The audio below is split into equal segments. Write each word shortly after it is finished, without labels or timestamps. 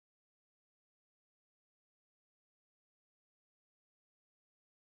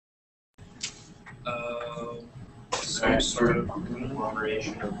Some sort of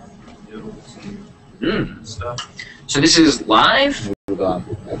conglomeration of noodles and stuff. So this is live? I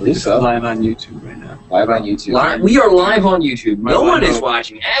believe so. Live on YouTube right now. Live on YouTube. We are live on YouTube. No one is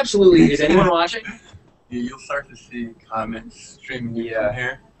watching. Absolutely. Is anyone watching? Yeah, you'll start to see comments streaming from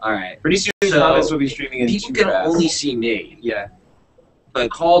here. All right. Pretty soon So, comments will be streaming in People can only see me. Yeah. But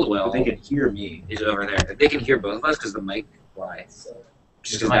Caldwell But they can hear me. is over there. They can hear both of us because the mic. Why?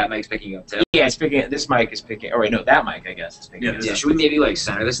 Just because that mic's picking up too. Yeah, it's picking. This mic is picking. Oh wait, no, that mic I guess is picking. Yeah. Should we maybe like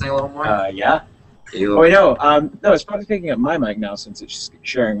center this thing a little more? Yeah. Oh wait, no. No, it's probably picking up my mic now since it's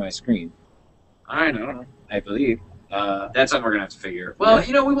sharing my screen. I know. I believe. That's something we're gonna have to figure. Well,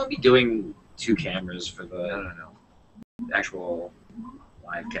 you know, we won't be doing 2 cameras for the actual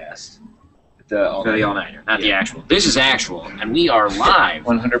live cast. For the all-nighter, not the actual. This is actual, and we are live.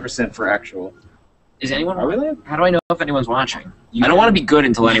 100% for actual. Is anyone? Are we live? How do I know if anyone's watching? I don't want to be good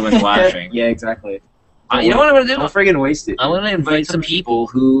until anyone's watching. Yeah, exactly. You know what I'm gonna do? Don't friggin' waste it. I'm gonna invite some people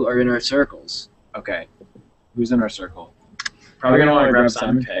who are in our circles. Okay. Who's in our circle? Probably gonna want to grab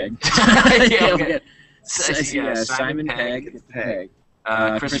Simon Pegg. Yeah, Simon Pegg,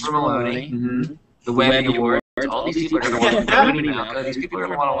 Christopher Maloney, the Webby Awards. All these people are gonna want to. These people are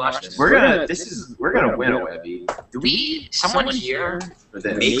gonna want to watch this. We're gonna win a Webby. Do we? Someone here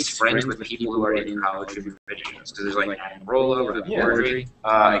that makes friends with people who are in college should be videos because there's like rollover with poetry.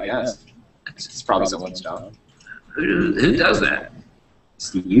 I guess. It's probably someone's job. Who does that?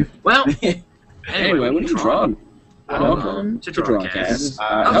 Steve. Well, anyway, what are you drawing? Welcome to DrawCast.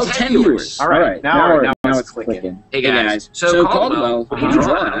 10 viewers. All right, now it's clicking. Hey guys, so Caldwell, what are you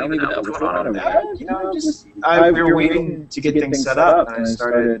drawing? I don't even know what's going on over there. You know, we were waiting to get things set up, and I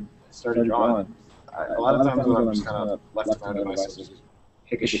started drawing. A lot of times when I'm just kind of left around by myself, just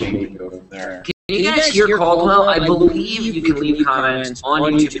pick a shape and go from there. Can you guys hear Caldwell? I believe you can leave comments on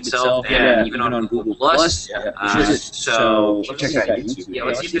YouTube itself and even on Google+. So check out YouTube. Yeah,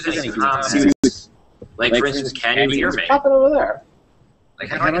 let's see if there's any comments. Like, for instance, can you hear me? Pop it over there. Like,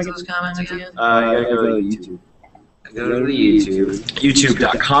 how do I get to those comments again? You gotta go to YouTube. Go to the YouTube.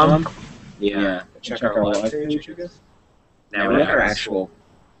 YouTube.com. Yeah. Check out our live page, I guess. Now Our we're actual.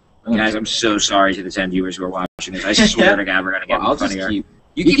 Guys, I'm so sorry to the 10 viewers who are watching this. I swear to God, we're gonna get I'll just funnier. keep.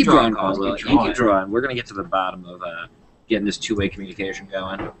 You keep drawing, Caldwell. You keep drawing. We're gonna get to the bottom of getting this two-way communication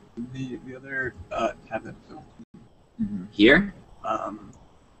going. The other cabinet. Here?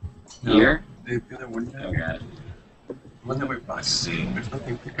 Here? The other one. Oh God. One that we're about to see. There's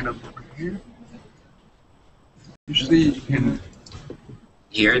nothing picking up over here. Usually you can.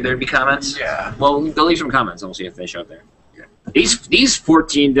 Here, there'd be comments. Yeah. Well, go leave some comments, and we'll see if they show up there. Yeah. These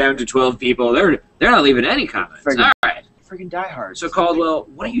 14 down to 12 people, they're not leaving any comments. All right. Freaking diehards. So Caldwell,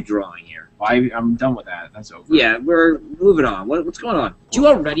 what are you drawing here? I'm done with that. That's over. Yeah, we're moving on. What's going on? Do you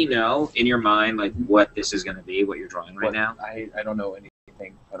already know in your mind like what this is going to be? What you're drawing right now? I don't know anything.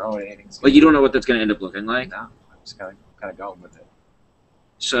 I don't know what anything's. Like you don't know what that's going to end up looking like? No, I'm just kind of going with it.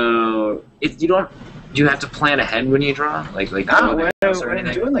 So if you don't, do you have to plan ahead when you draw? Like No, or when I'm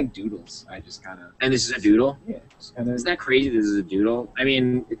anything? doing like doodles, I just kind of. And this is a doodle. Yeah, just kind of. Isn't that crazy? This is a doodle. I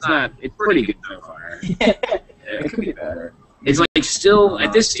mean, it's not. It's pretty good so far. It could be better. It's like still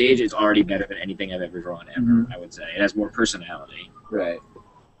at this stage, it's already better than anything I've ever drawn ever. Mhm. I would say it has more personality. Right.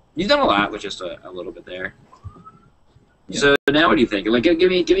 You've done a lot with just a little bit there. Yeah. So now, what do you think? Like, give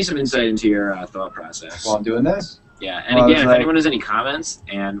me some insight into your thought process. While I'm doing this. Yeah, and Well, again, it's if like- anyone has any comments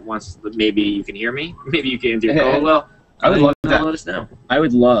and wants, maybe you can hear me, maybe you can do Caldwell. I would love that. Let us know. I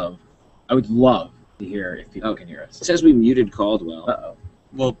would love to hear if people can hear us. It says we muted Caldwell. Uh-oh.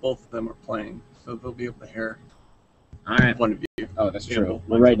 Well, both of them are playing, so they'll be able to hear All right. one of you. Oh, that's Yeah, true. both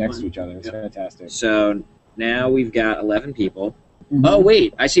We're mics right are next to playing. each other. It's Yep. fantastic. So now we've got 11 people. Mhm. Oh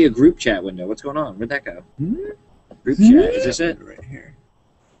wait, I see a group chat window. What's going on? Where'd that go? Hmm? Group chat. Is this it? Right here.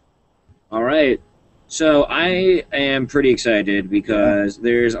 All right. So I am pretty excited because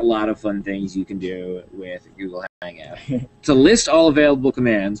there's a lot of fun things you can do with Google Hangout. To list all available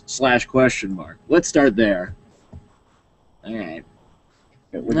commands /?. Let's start there. All right.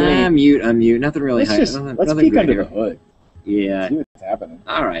 Unmute. Nothing really. Let's nothing peek good under here. the hood. Yeah. See what's happening.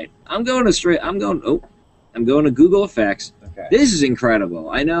 All right. I'm going to Google Effects. Okay. This is incredible.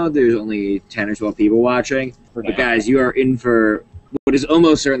 I know there's only 10 or 12 people watching, For but now. guys, you are in for what is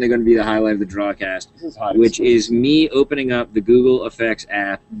almost certainly going to be the highlight of the DrawCast, This is hot. which is me opening up the Google Effects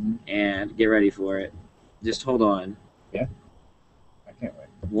app, Mhm. and get ready for it. Just hold on I can't wait.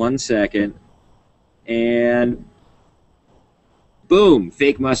 1 second, and boom,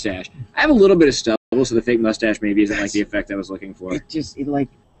 fake mustache. I have a little bit of stubble, so the fake mustache maybe isn't like the effect I was looking for.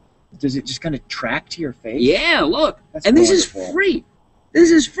 Does it just kind of track to your face? Yeah, look, That's and this is wonderful. free.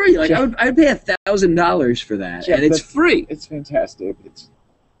 This is free. Like, Yeah. I'd pay $1,000 for that, Yeah, and it's free. It's fantastic.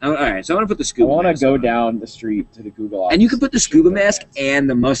 All right, so I want to put the I scuba want to mask go on. down the street to the Google office. And you can put the shake scuba their mask hands. and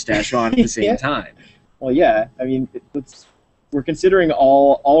the mustache on at the same Yeah. time. Well, yeah. I mean, we're considering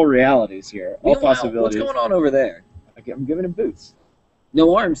all realities here, all Meanwhile, possibilities. what's going on over there? I'm giving him boots.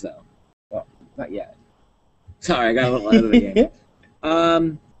 No arms, though. Well, not yet. Sorry, I got a little out of the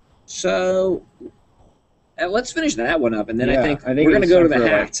game. So let's finish that one up, and then Yeah, I think I think we're going to it's go to time the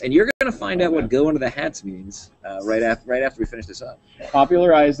for, hats, and you're going to find out what "go into the hats" means right after we finish this up.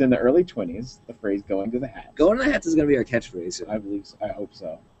 Popularized in the early 20s, the phrase "going to the hat." "Go into the hats" is going to be our catchphrase. I believe. I hope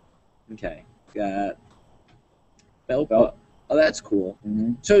so. Okay, got belt. Belt. Oh, that's cool.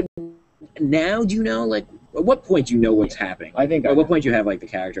 Mm-hmm. So now, do you know, like, at what point do you know what's happening? I think. At what point do you have like the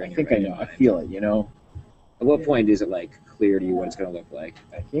character? I in think your I in know. I mind? feel it. You know. At what point is it like clear to you what it's going to look like?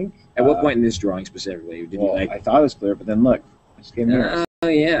 I think. At what point in this drawing specifically did you Well, like? I thought it was clear, but then look, I just gave mirrors. Oh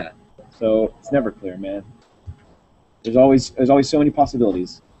yeah. So it's never clear, man. There's always so many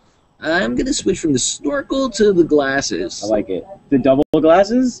possibilities. I'm gonna switch from the snorkel to the glasses. I like it. The double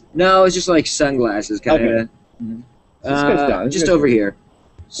glasses. No, it's just like sunglasses, kind of. Okay. Mhm. This goes down. This Just goes over down. here.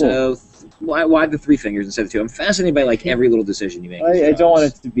 So why the 3 fingers instead of 2? I'm fascinated by like every little decision you make. I don't want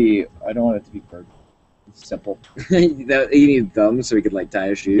it to be. I don't want it to be perfect. It's simple. You need thumbs so we could like tie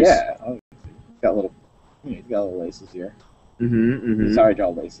your shoes. Yeah. Oh, it's got little. It's got little laces here. Mm-hmm. Sorry, I draw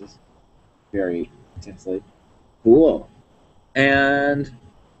laces. Very intensely. Cool. And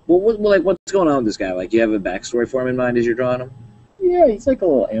what's going on with this guy? Like, do you have a backstory for him in mind as you're drawing him? Yeah, he's like a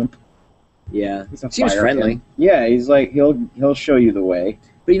little imp. Yeah. He's a Seems fire friendly. king. Yeah, he's like he'll show you the way.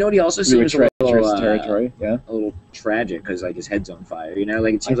 But you know what? He also Through a seems a treacherous little territory. Yeah. a little tragic because like his head's on fire. You know,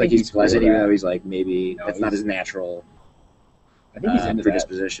 like it seems I like think he's he's cool pleasant, with even that. though he's like maybe No, that's not he's- his natural I think he's into that.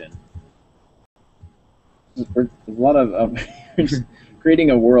 predisposition. There's a lot of we're just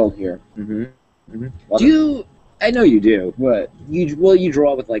creating a world here. Mm-hmm. Lot Do of- you? I know you do. What? You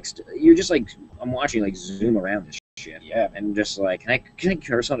draw with like you're just like I'm watching like zoom around this shit. Yeah. And just like can I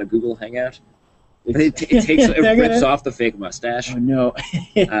curse on a Google Hangout? It's- It takes it They're rips gonna- off the fake mustache. Oh no,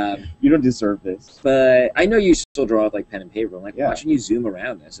 Um, you don't deserve this. but I know you still draw with like pen and paper. I'm like Yeah. watching you zoom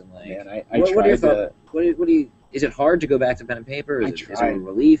around this and like Man, I what are your tried thoughts? What do you? Is it hard to go back to pen and paper? I Is it a tried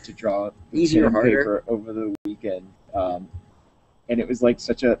relief? to draw with Easier or pen and harder? paper over the weekend, and it was like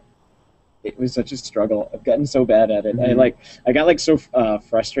such a struggle. I've gotten so bad at it. Mhm. I got like so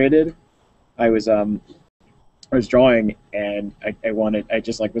frustrated. I was drawing and I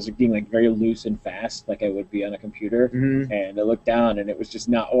just like was being like very loose and fast like I would be on a computer, Mm-hmm. and I looked down and it was just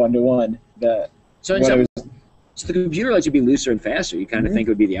not 1-to-1. So the computer lets you be looser and faster. You kind of Mhm. think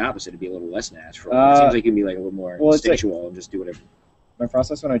it would be the opposite. It'd be a little less natural. It seems like you can be like a little more well, it's like- instinctual and just do whatever. My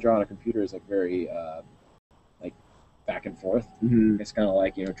process when I draw on a computer is like very like back and forth. Mm-hmm. It's kind of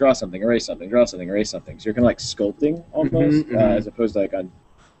like, draw something, erase something, draw something, erase something. So you're kind of like sculpting almost, Mhm, mhm. as opposed to like on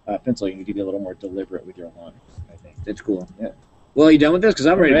pencil. You need to be a little more deliberate with your lines, I think. That's cool. Yeah. Well, are you done with this? Because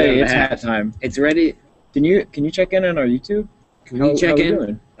I'm ready to go to It's the hat hat. time. It's ready. Can you check in on our YouTube? Can we check how we in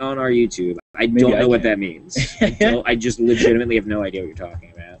doing? on our YouTube? I Maybe don't I know what can. that means. I just legitimately have no idea what you're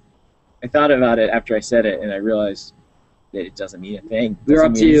talking about. I thought about it after I said it, and I realized that it doesn't mean a thing. We're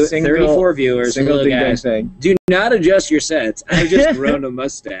up Doesn't mean a to single- 34 viewers. Single Hello, ding dong guys. thing. Do not adjust your sets. I've just grown a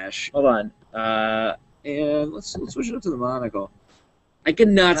mustache. Hold on. And let's switch it up to the monocle. I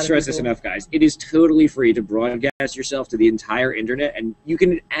cannot How do stress this people- enough, guys. It is totally free to broadcast yourself to the entire internet, and you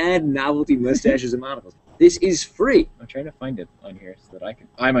can add novelty mustaches and monocles. This is free. I'm trying to find it on here so that I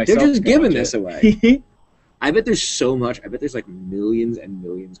They're myself. just can giving watch this it. away. I bet there's so much. I bet there's like millions and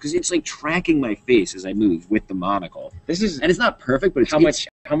millions because it's like tracking my face as I move with the monocle, This is and it's not perfect, but it's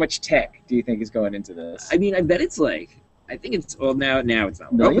how much tech do you think is going into this? I mean, I bet it's like. I think it's now it's not. Oh,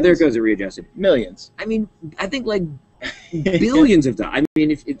 but Millions? there it goes. It readjusted. Millions. I mean, I think like billions of dollars. I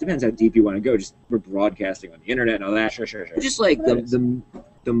mean, it depends how deep you want to go. Just we're broadcasting on the internet and all that. Sure. But just like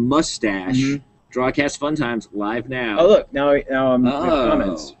the mustache. Mhm. DrawCast FunTimes live now. Oh look, now there's Oh,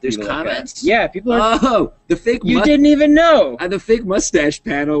 comments. there's for you to look at. comments? Yeah, people are. Oh, the fake. You didn't even know. The fake mustache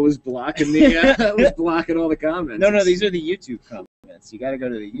panel was blocking the was blocking all the comments. No, these are the YouTube comments. You got to go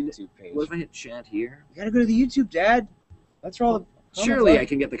to the YouTube page. What if I hit chat here? You got to go to the YouTube, Dad. That's where all the comments Surely are. I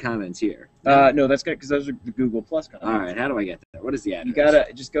can get the comments here. No, that's good because those are the Google Plus comments. All right, how do I get there? What is the address? You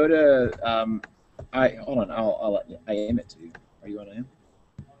gotta just go to. Hold on. I'll let you. I aim it to you. Are you on him?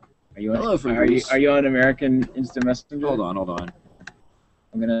 Are you on? Hello, from are you Greece. are you on American Instant Messenger? Hold on.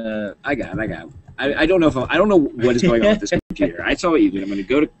 I'm gonna. I got it. I don't know if I don't know what is going on with this computer. I saw what you did. I'm going to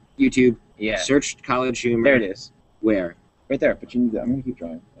go to YouTube, Yeah. search College Humor. There it is. Where? Right there. But you need. I'm gonna keep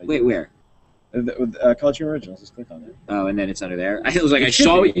drawing. Wait, where? College Originals. Just click on it. Oh, and then it's under there. I was like, I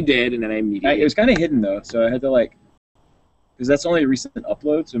saw what you did, and then I immediately. It was kind of hidden though, so I had to like, because that's only a recent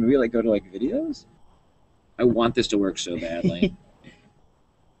upload. So maybe like go to like videos. I want this to work so badly.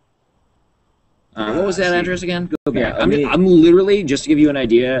 What was that address again? Go back. Yeah, I'm literally, just to give you an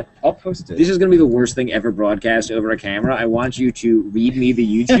idea, I'll post it. this is going to be the worst thing ever broadcast over a camera. I want you to read me the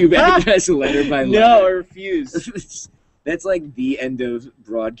YouTube address letter by letter. No, I refuse. That's like the end of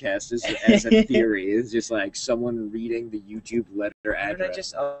broadcast as a theory. It's just like someone reading the YouTube letter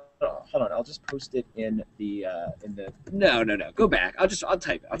address. Hold on. I'll just post it in the No. Go back. I'll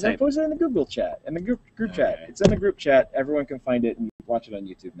type it. I'll post it in the Google chat, in the group chat. It's in the group chat. Everyone can find it and watch it on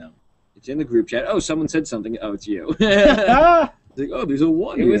YouTube now. It's in the group chat. Oh, someone said something. Oh, it's you. It's like, oh, there's a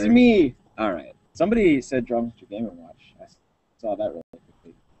one. It was me. All right. Somebody said draw Mr. Game & Watch. I saw that really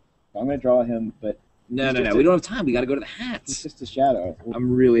quickly. I'm gonna draw him, but No. We don't have time. We got to go to the it's hats. just a shadow.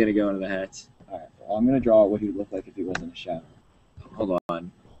 I'm really gonna go into the hats. All right. Well, I'm gonna draw what he would look like if he wasn't a shadow. Hold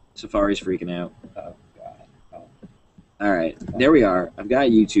on. Safari's freaking out. Oh God. Oh. All right. There we are. I've got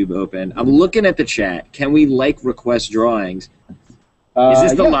YouTube open. I'm looking at the chat. Can we request drawings? Is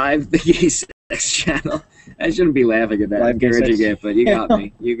this the live gay sex channel? I shouldn't be laughing at that. I'm encouraging it, but you got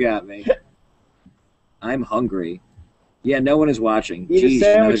me. You got me. I'm hungry. Yeah, no one is watching. Eat a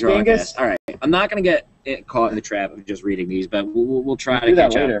sandwich, dingus. All right. I'm not going to get caught in the trap of just reading these, but we'll try to do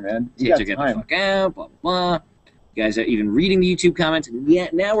catch that later, up. man. You You have got to get time. the fuck out, blah, blah, blah. You guys are even reading the YouTube comments. Yeah,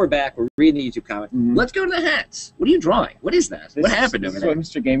 now we're back. We're reading the YouTube comments. Mhm. Let's go to the hats. What are you drawing? What is that? What happened over This is there? what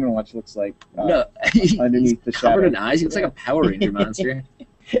Mr. Game & Watch looks like. No. Underneath the Covered shadow. in eyes. He looks like a Power Ranger monster.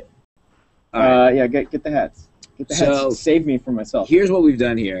 All right. Yeah, get the hats. Get the So- hats. Save me from myself. Here's what we've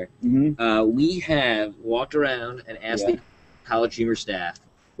done here. Mm-hmm. We have walked around and asked the College Humor staff.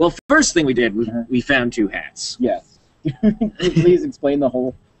 Well, first thing we did was we found 2 hats. Yes. Please explain the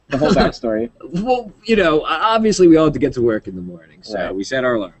whole backstory. Well, obviously we all had to get to work in the morning, so Right. we set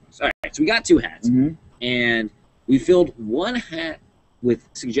our alarms. All right, so we got 2 hats, Mm-hmm. and we filled 1 hat with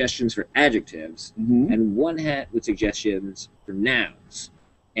suggestions for adjectives Mm-hmm. and 1 hat with suggestions for nouns.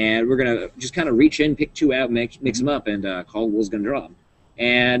 And we're going to just kind of reach in, pick 2 out, mix them up, and Caldwell's going to draw them.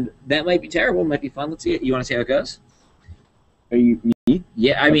 And that might be terrible, might be fun. Let's see it. You want to see how it goes? Are you me?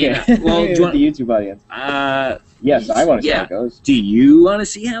 Yeah, I mean, Okay. well, do you want, the YouTube audience. Yes, I want to see how yeah. it goes. Do you want to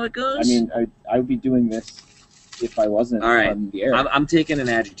see how it goes? I mean, I would be doing this if I wasn't All right. on the air. I'm taking an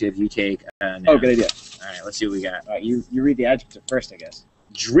adjective. You take a noun. Oh, good idea. All right, let's see what we got. All right, you read the adjective first, I guess.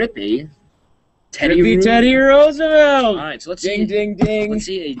 Drippy. Drippy Teddy Roosevelt. All right, so let's Ding, see. ding, ding. Let's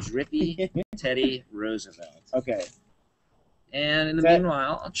see a drippy Teddy Roosevelt. Okay. And in the That-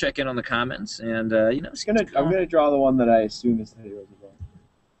 meanwhile, I'll check in on the comments and I'm gonna draw the one that I assume is Teddy Roosevelt.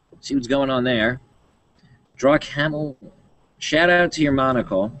 see what's going on there. Draw camel. Shout out to your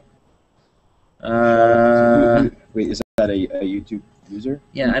monocle. Wait, is that a YouTube user?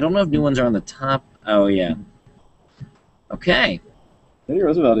 Yeah, I don't know if new ones are on the top. Oh yeah. Okay. Teddy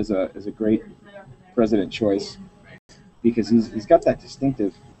Roosevelt is a great president choice because he's got that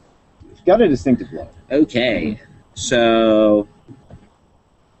distinctive. He's got a distinctive look. Okay. So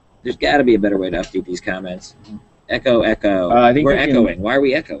there's got to be a better way to update these comments. Echo. I think we're we can- echoing. Why are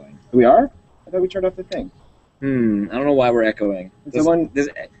we echoing? We are? I thought we turned off the thing. I don't know why we're echoing. It's the one-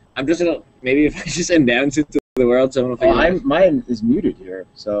 I'm just gonna maybe if I just announce it to the world, someone will figure it out. Mine is muted here.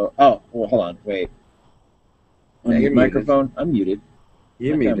 So well, hold on, wait. Yeah, On you're your microphone, I'm muted.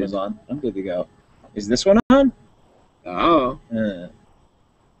 You're My muted. camera's on. I'm good to go. Is this one on? Oh, I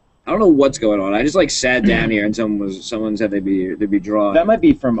don't know what's going on. I just sat down here and someone said they'd be drawing. That might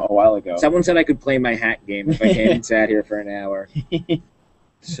be from a while ago. Someone said I could play my hat game if I came and sat here for an hour.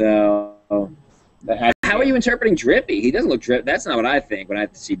 So, how are you interpreting Drippy? He doesn't look Drippy. That's not what I think when I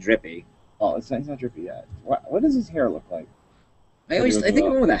see Drippy. Oh, he's not drippy yet. What does his hair look like? I think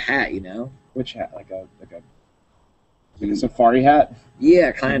of him with a hat, Which hat? Like a safari hat?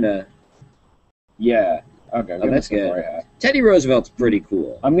 Yeah, kind of. Yeah. Okay. Oh, that's good. Hat. Teddy Roosevelt's pretty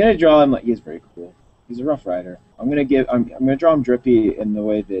cool. I'm gonna draw him like he's very cool. He's a Rough Rider. I'm gonna draw him drippy in the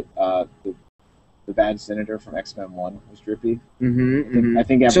way that the bad senator from X-Men 1 was drippy. I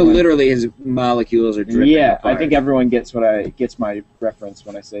think everyone. So literally, his molecules are dripping. Yeah, apart. I think everyone gets my reference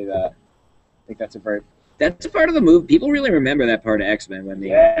when I say that. I think that's a part of the movie. People really remember that part of X-Men when they.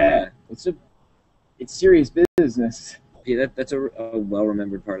 Yeah. It's serious business. Yeah, that's a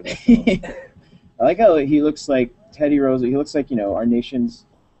well-remembered part of that film. I like how he looks like Teddy Roosevelt. He looks like one of our nation's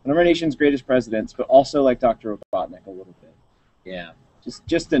greatest presidents, but also like Dr. Robotnik a little bit. Yeah.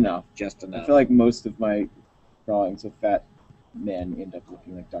 Just enough. Just enough. I feel like most of my drawings of fat men end up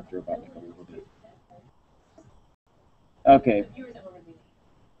looking like Dr. Robotnik a little bit. Okay.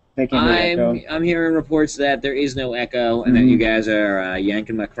 Taking the echo. I'm hearing reports that there is no echo, and that you guys are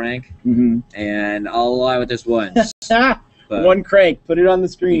yanking my crank. And I'll allow it this once. One crank. Put it on the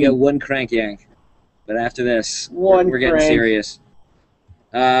screen. You get one crank yank. But after this, we're getting serious.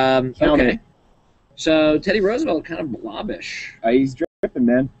 Okay. So Teddy Roosevelt kind of blobbish. He's dripping,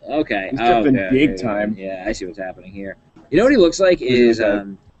 man. Okay. He's dripping big time. Yeah, I see what's happening here. You know what he looks like is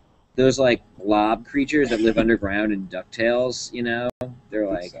those like blob creatures that live underground in DuckTales. You know, they're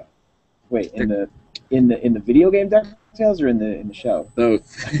like. Wait, in the video game DuckTales or in the show?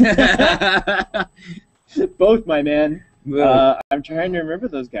 Both. Both, my man. I'm trying to remember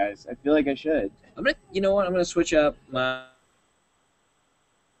those guys. I feel like I should. You know what? I'm gonna switch up my.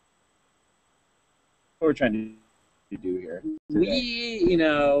 What we're trying to do here.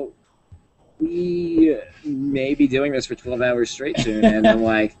 Today. We may be doing this for 12 hours straight soon, and I'm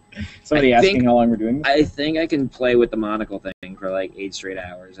like, somebody asking how long we're doing this? I think I can play with the monocle thing for like 8 straight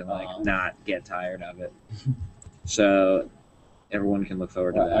hours and not get tired of it. So everyone can look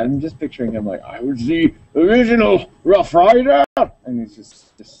forward to that. I'm just picturing him like, I was the original Rough Rider, and he's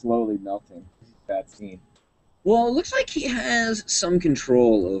just slowly melting. Bad scene. Well, it looks like he has some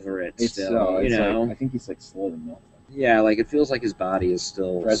control over it still. I think he's like slowly melting. Yeah, like it feels like his body is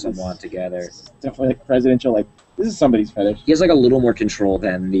still somewhat together. It's definitely like presidential. Like this is somebody's fetish. He has like a little more control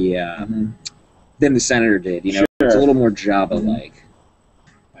than the senator did. You know, it's a little more Jabba-like.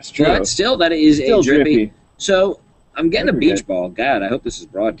 That's true. But still, that is still a drippy. drippy. So I'm getting a beach ball. God, I hope this is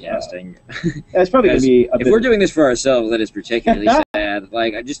broadcasting. Yeah, it's probably gonna be. If we're doing this for ourselves, that is particularly sad.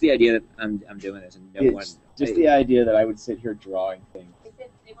 Like just the idea that I'm doing this and no one. Just the idea that I would sit here drawing things.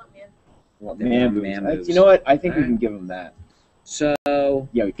 Man moves. You know what? I think we can give him that. So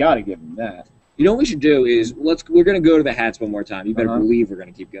yeah, we gotta give him that. You know what we should do is we're gonna go to the hats one more time. You better believe we're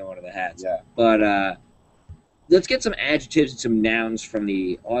gonna keep going to the hats. Yeah. But let's get some adjectives and some nouns from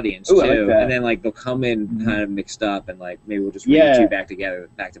the audience too, like that. and then like they'll come in kind of mixed up, and like maybe we'll just read two back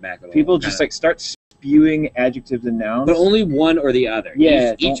to back. People just like start spewing adjectives and nouns, but only one or the other.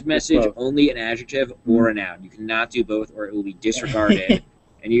 Yeah. Each message only an adjective or a noun. You cannot do both, or it will be disregarded.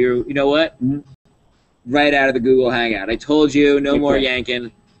 And you know what? Right out of the Google Hangout. I told you, no more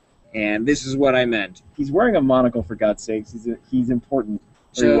yanking, and this is what I meant. He's wearing a monocle, for God's sakes. He's important.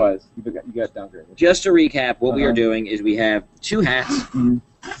 Or he was. You got downgraded. Just to recap, what we are doing is we have 2 hats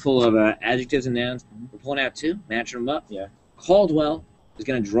full of adjectives and nouns. We're pulling out 2, matching them up. Yeah. Caldwell is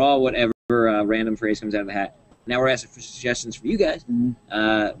going to draw whatever random phrase comes out of the hat. Now we're asking for suggestions from you guys.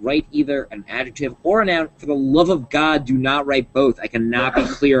 Write either an adjective or a noun. For the love of God, do not write both. I cannot be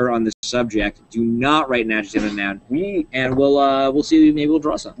clearer on this subject. Do not write an adjective and a noun. And we'll see. Maybe we'll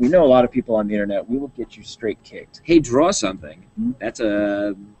draw something. We know a lot of people on the internet. We will get you straight kicked. Hey, draw something. That's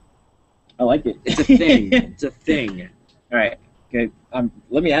a. I like it. It's a thing. It's a thing. All right. Okay.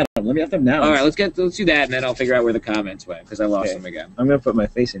 Let me add them. Let me add them now. All right. Let's do that, and then I'll figure out where the comments went because I lost them again. I'm gonna put my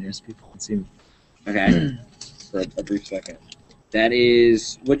face in here so people can see me. Okay. For a brief second. That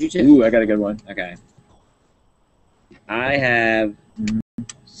is... What'd you take? Ooh, I got a good one. Okay. I have...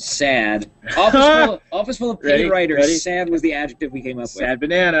 Sad. Office full of paid writers. Ready? Sad was the adjective we came up with. Sad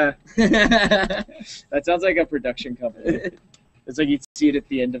banana. That sounds like a production company. It's like you'd see it at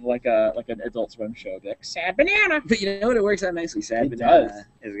the end of like an Adult Swim show. Be like, sad banana. But you know what? It works out nicely. Sad banana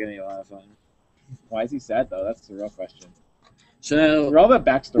is going to be a lot of fun. Why is he sad, though? That's the real question. So we're all about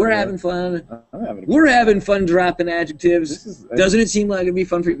backstory. We're having fun. We're having fun dropping adjectives. Doesn't it seem like it'd be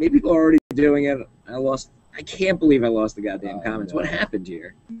fun for you? Maybe people are already doing it. I can't believe I lost the goddamn comments. No. What happened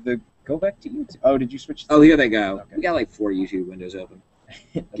here? Go back to YouTube. Oh, did you switch? Oh, here they go. Okay. We got like 4 YouTube windows open.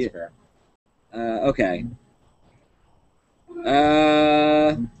 That's fair. Okay.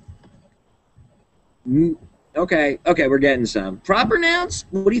 Okay, we're getting some. Proper nouns?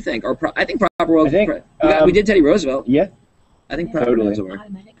 What do you think? I think proper was... we did Teddy Roosevelt. Yeah. I think proper nouns will work.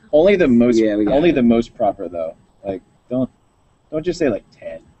 Only the most proper, though. Like, don't just say, like,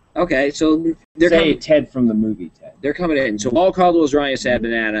 Ted. Okay, so... Say Ted from the movie Ted. They're coming in. So Paul Caldwell's drawing a sad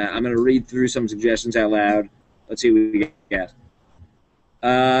banana. I'm going to read through some suggestions out loud. Let's see what we get.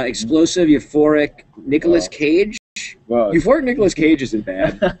 Explosive, euphoric, Nicolas Cage. Whoa. Euphoric Nicolas Cage isn't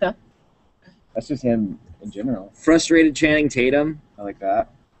bad. That's just him in general. Frustrated Channing Tatum. I like that.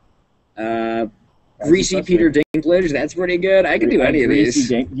 Greasy Peter Dinklage. That's pretty good. I can do any of these.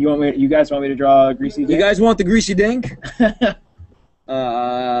 Dink. You guys want me to draw a Greasy Dink? You guys want the Greasy Dink?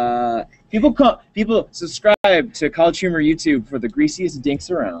 People subscribe to College Humor YouTube for the greasiest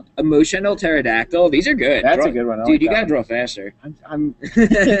dinks around. Emotional pterodactyl. These are good. That's a good one. Dude, you gotta draw faster.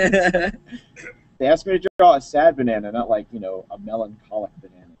 They asked me to draw a sad banana, not like, a melancholic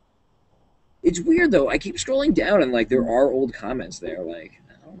banana. It's weird though. I keep scrolling down and like there are old comments there. Like,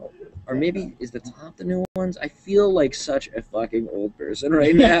 I don't know Or maybe is the top the new ones? I feel like such a fucking old person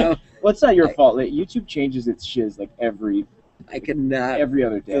right now. Well, it's not your fault. Like, YouTube changes its shiz like every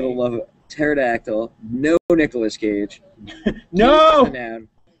other day. For the love of Pterodactyl, no Nicolas Cage. No! Down.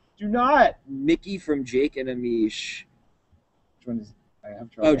 Do not! Mickey from Jake and Amish. Which one is... I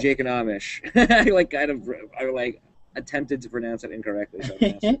have trouble. Oh, Jake and Amish. I attempted to pronounce it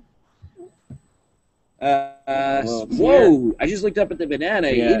incorrectly. So whoa! I just looked up at the banana.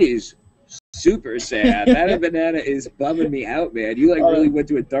 Yeah. It is super sad. That banana is bumming me out, man. You really went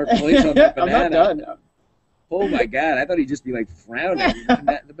to a dark place on that banana. I'm not done. Oh my god! I thought he'd just be frowning.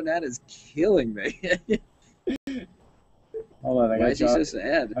 The banana is killing me. Hold on, Why is he so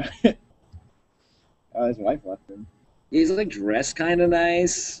sad? His wife left him. He's dressed kind of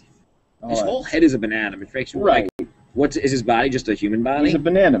nice. His whole head is a banana. It makes me right. Is his body just a human body? He's a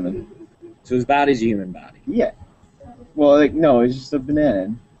banana man. So his body's a human body. Yeah. Well, no, it's just a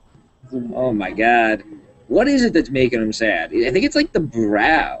banana. Oh my god. What is it that's making him sad? I think it's the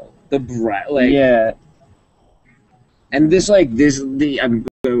brow. Yeah. And this I'm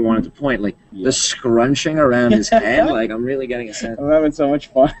wanted to point the scrunching around his head. I'm really getting a sense. I'm having so much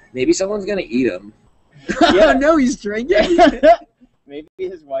fun. Maybe someone's gonna eat him. Yeah. Oh no, he's drinking. Maybe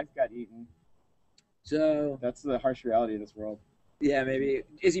his wife got eaten. So that's the harsh reality of this world. Yeah, maybe.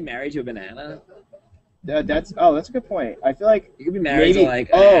 Is he married to a banana? That's a good point. I feel like he could be married to an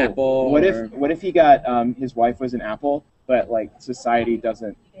apple. What if he got his wife was an apple, but society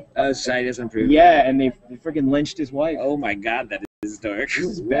doesn't. Society doesn't approve. Yeah, and they freaking lynched his wife. Oh my god, that is dark. This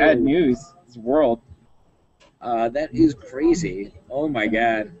is bad news. This world. That is crazy. Oh my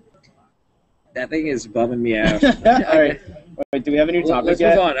god. That thing is bumming me out. All right. Wait, do we have a new topic Let's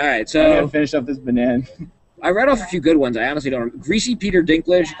yet? move on. All right, so I'm gonna finish up this banana. I read off a few good ones. I honestly don't remember. Greasy Peter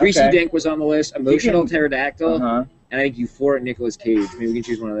Dinklage. Greasy Dink was on the list. Emotional Pterodactyl. And I think Euphoric Nicolas Cage. Maybe we can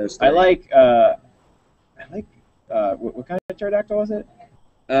choose one of those three. I like what kind of pterodactyl was it?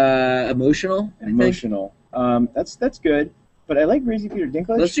 Emotional. Emotional. That's good. But I like Greasy Peter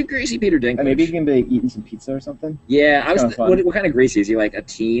Dinklage. Let's do Greasy Peter Dinklage. Maybe he can be eating some pizza or something. Yeah, I was. What kind of greasy is he? A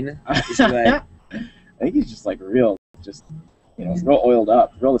teen? Is he I think he's just real, real oiled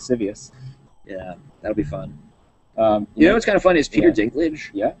up, real lascivious. Yeah, that'll be fun. You know what's kind of fun is Peter Dinklage.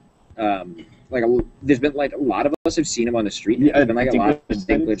 Yeah. There's been a lot of us have seen him on the street. There's been a lot of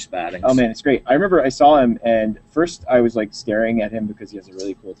Dinklage spottings. Oh man, it's great. I remember I saw him, and first I was staring at him because he has a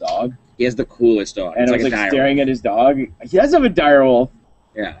really cool dog. He has the coolest dog. And I was staring at his dog. He does have a direwolf.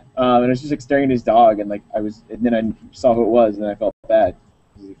 Yeah. And I was just staring at his dog, and and then I saw who it was, and I felt bad.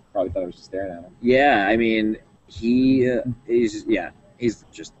 He probably thought I was just staring at him. Yeah, I mean, he's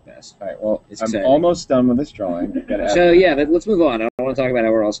just the best. All right, well, I'm almost done with this drawing. So yeah, let's move on. I don't want to talk about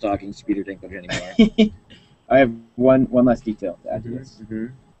how we're all stalking Peter Dinklage anymore. I have one last detail to add to this. Mm-hmm.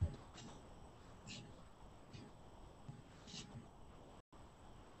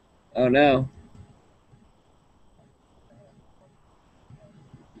 Oh no.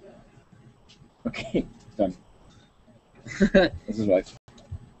 Okay, done. This is right.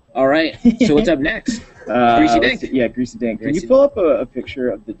 All right. So what's up next? Greasy Dink. Yeah, Greasy Dink. Can you pull up a picture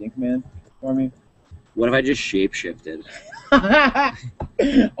of the Dink Man for me? What if I just shapeshifted? A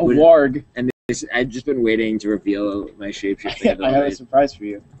warg. And I've just been waiting to reveal my shapeshifting. I have a surprise for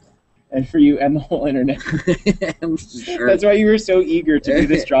you. And for you and the whole internet. That's why you were so eager to do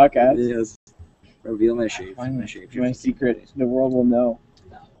this DrawCast. Yes. Reveal my shape. My secret. The world will know.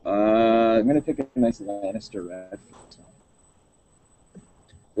 I'm going to pick a nice Lannister red.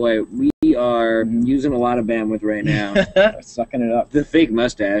 Boy, we are using a lot of bandwidth right now. Sucking it up. The fake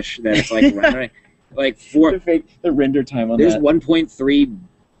mustache that it's rendering. The render time on there's that. 1.3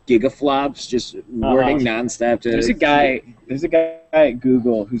 gigaflops just wording nonstop. There's a guy at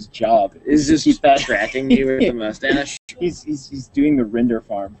Google whose job is just keep tracking you with the mustache. He's doing the render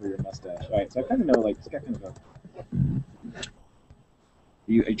farm for your mustache. All right, so I kind of know it's got kind of a.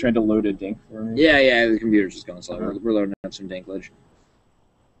 Are you trying to load a dink for me? Yeah. The computer's just going slow. We're loading up some dinklage.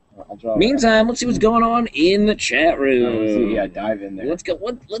 I'll draw. Meantime, let's see what's going on in the chat room. Yeah, dive in there. Let's go.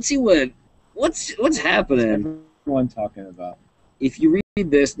 Let's see what's happening. What's everyone talking about? If you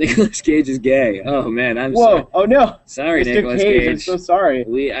read this, Nicolas Cage is gay. Oh man, I'm Whoa! sorry. Oh no! Sorry, Mr. Nicolas Cage. I'm so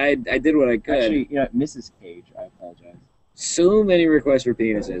sorry. I did what I could. Actually, Mrs. Cage, I apologize. So many requests for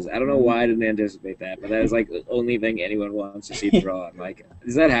penises. I don't know why I didn't anticipate that, but that is the only thing anyone wants to see drawn.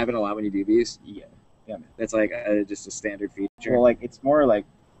 Does that happen a lot when you do these? Yeah, man. That's just a standard feature. Well, it's more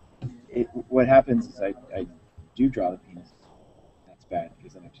what happens is I do draw the penis. That's bad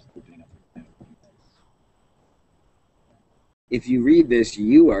because then I'm just opening up. If you read this,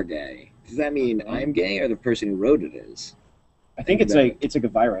 you are gay. Does that mean I'm gay or the person who wrote it is? I think it's like a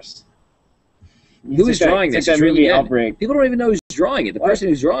virus. Who is drawing this? It's like that movie Outbreak. People don't even know who's drawing it. The person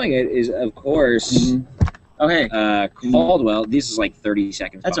who's drawing it is, of course, Oh, hey. Caldwell. This is like 30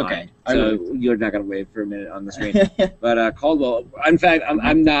 seconds That's behind. okay. So you're not going to wait for a minute on the screen. But Caldwell, in fact,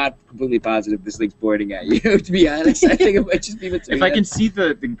 I'm not completely positive this thing's pointing at you, to be honest. I think it might just be between If I can see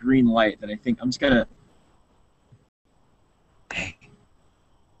the green light, then I think I'm just going to...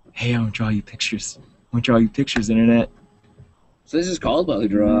 Hey, I want to draw you pictures. Internet. So this is Caldwell, who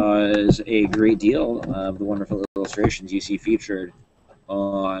draws a great deal of the wonderful illustrations you see featured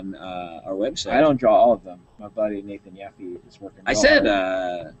on our website. I don't draw all of them. My buddy Nathan Yaffe is working. I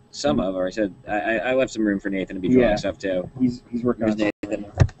said some of, or I said I left some room for Nathan to be drawing stuff too. He's working on Nathan.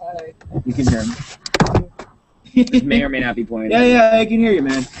 Hi. You can hear him. May or may not be pointing. Yeah, I can hear you,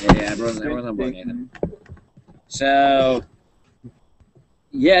 man. Yeah, everyone's on board, Nathan. So,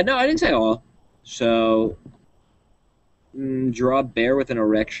 yeah, no, I didn't say all. So, draw a bear with an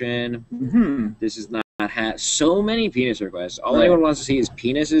erection. This is not so many penis requests. All anyone wants to see is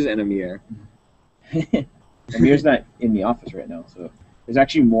penises and Amir. Amir's not in the office right now, so it's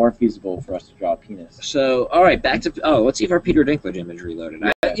actually more feasible for us to draw a penis. So, all right, back to let's see if our Peter Dinklage image reloaded.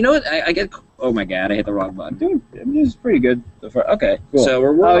 You know what? I get. Oh my god, I hit the wrong button. This is pretty good. Okay, cool. So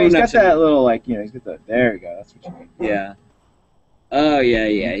we're he's got that little he's got the. There we go. That's what you mean. Yeah. Oh yeah.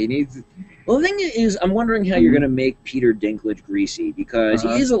 He needs. Well, the thing is, I'm wondering how you're gonna make Peter Dinklage greasy because he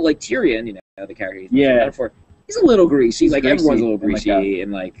is like Tyrion, the character. He's a little greasy. Like greasy. Everyone's a little greasy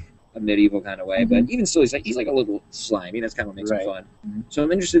in like a medieval kind of way, but even still, he's like a little slimy. That's kind of what makes him fun. So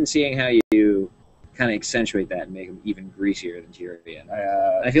I'm interested in seeing how you kind of accentuate that and make him even greasier than Tyrion.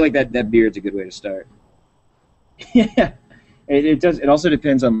 I feel like that beard's a good way to start. Yeah, it does. It also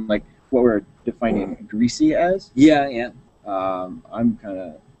depends on like what we're defining greasy as. Yeah. I'm kind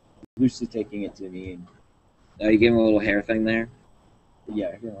of loosely taking it to mean. You give him a little hair thing there.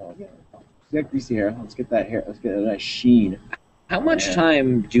 Yeah. He's got greasy hair. Let's get that hair. Let's get a nice sheen. How much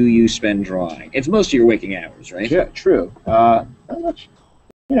time do you spend drawing? It's most of your waking hours, right? Yeah, true. Not much.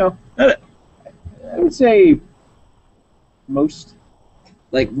 I would say most.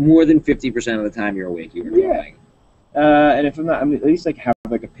 Like more than 50% of the time you're awake, you're drawing. And if I'm not, at least like have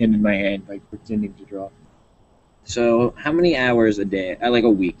like a pen in my hand, like pretending to draw. So how many hours a day? Like a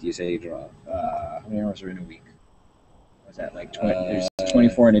week? Do you say you draw? How many hours are in a week? What's that like? There's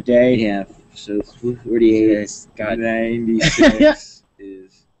 24 in a day. Yeah. So 48. God. 96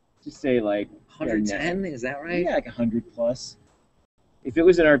 is. Just say like 110. Is that right? Yeah, like 100 plus. If it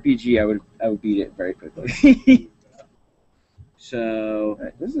was an RPG, I would beat it very quickly. So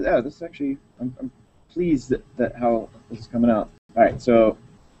this is actually I'm pleased that how this is coming out. All right, so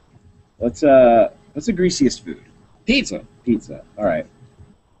what's the greasiest food? Pizza. All right.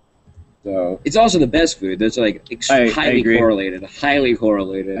 So it's also the best food. That's like highly correlated. Highly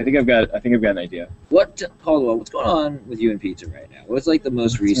correlated. I think I've got an idea. Caldwell, what's going on with you and pizza right now? What's like the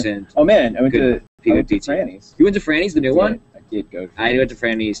most recent? Oh man, I went to pizza. Franny's. You went to Franny's, the new one? I did go. To I went to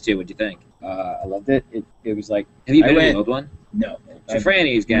Franny's too. What'd you think? I loved it. It was like. Have you been to the old one? No. So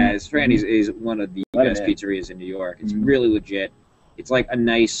Franny's, guys. Franny's is one of the best pizzerias in New York. It's really legit. It's like a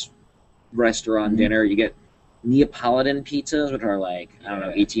nice restaurant dinner. You get Neapolitan pizzas, which are like, I don't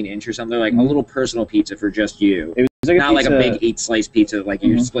know, 18-inch or something. They're like a little personal pizza for just you. It was like not like a big 8-slice pizza like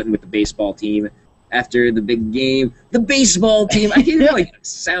you're splitting with the baseball team after the big game. The baseball team. I can't like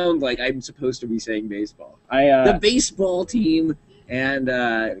sound like I'm supposed to be saying baseball. The baseball team, and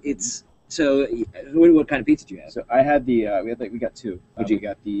it's so. What kind of pizza do you have? So I had we got two. We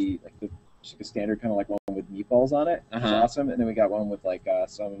got just a standard kind of like one with meatballs on it. It was awesome, and then we got one with like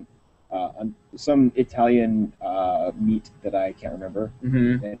some Italian meat that I can't remember.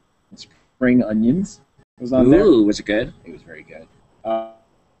 And spring onions was on there. Ooh, was it good? It was very good.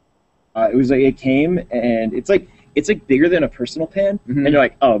 It was like it came and it's like bigger than a personal pan, and you're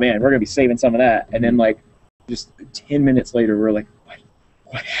like, oh man, we're gonna be saving some of that, and then like just 10 minutes later, we're like,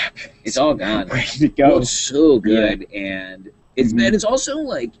 what happened? It's all gone. Where did it go? Well, it's so good, and it's also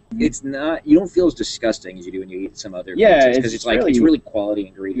like it's not. You don't feel as disgusting as you do when you eat some other. Yeah, because it's really quality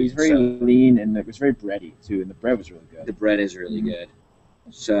ingredients. It was very lean, and it was very bready too, and the bread was really good. The bread is really good.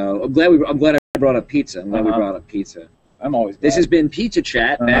 So I'm glad I brought up pizza. I'm glad we brought up pizza. I'm always glad. This has been Pizza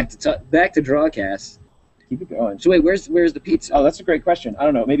Chat. Back to DrawCast. Keep it going. So wait, where's the pizza? Oh, that's a great question. I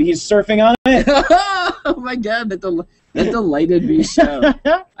don't know. Maybe he's surfing on it. Oh my god, that delighted me so.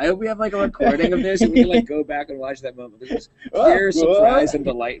 I hope we have like a recording of this and we can like go back and watch that moment. There was pure surprise and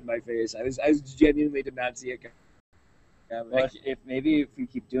delight in my face. I genuinely did not see it coming. Well, if we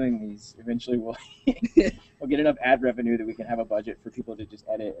keep doing these, eventually we'll get enough ad revenue that we can have a budget for people to just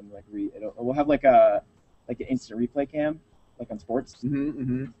edit and like we'll have like an instant replay cam, like on sports.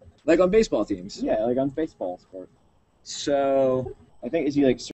 Like on baseball teams. Yeah, like on baseball sport. So, I think, is he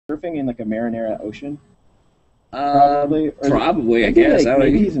like surfing in like a marinara ocean? probably, I maybe, guess. like,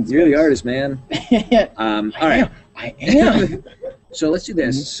 maybe he's in You're the space. artist, man. All right. I am. So let's do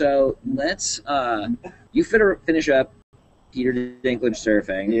this. So let's you finish up Peter Dinklage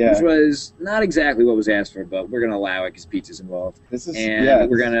surfing, Yeah. which was not exactly what was asked for, but we're gonna allow it because pizza's involved. This is And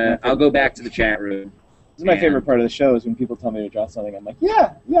yeah. I'll go back to the chat room. This is my favorite part of the show is when people tell me to draw something. I'm like,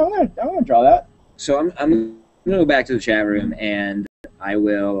 yeah, I'm gonna draw that. So I'm gonna go back to the chat room and I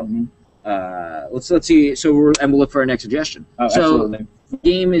will. Let's see. So we'll look for our next suggestion. Oh, so absolutely. the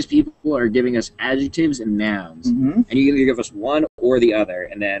game is people are giving us adjectives and nouns, and you can either give us one or the other,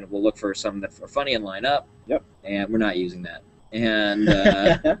 and then we'll look for some that are funny and line up. Yep. And we're not using that. And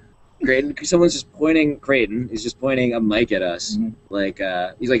Creighton, Creighton is just pointing a mic at us, like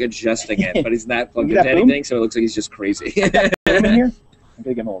he's like adjusting it, but he's not plugged into anything, so it looks like he's just crazy. In here? I'm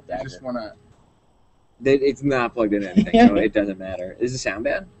gonna give him a little I dagger. just wanna. It's not plugged into anything, so it doesn't matter. Is the sound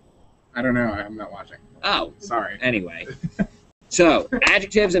bad? I don't know. I'm not watching. Oh, Sorry. anyway. So,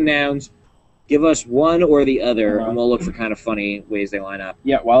 adjectives and nouns, give us one or the other, and we'll look for kind of funny ways they line up.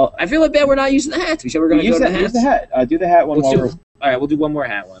 Yeah, well, I feel like we're not using the hats. We said we're going to go to the hats. use the hat. Do the hat one All while we're... right, we'll do one more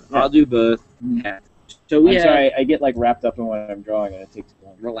hat one. Yeah. I'll do both hats. So I'm sorry, I get like wrapped up in what I'm drawing, and it takes too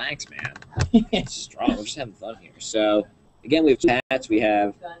long. Relax, man. It's strong. We're just having fun here. So, again, we have two hats. We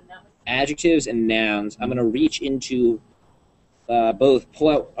have adjectives and nouns. I'm going to reach into both, pull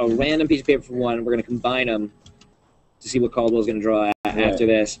out a random piece of paper from one, and we're going to combine them to see what Caldwell's going to draw after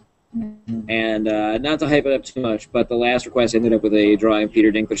this. And not to hype it up too much, but the last request ended up with a drawing of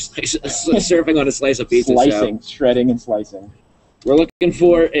Peter Dinklage surfing on a slice of pizza. Slicing, shredding, and slicing. We're looking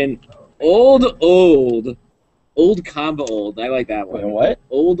for an old combo old. I like that one. Wait, what?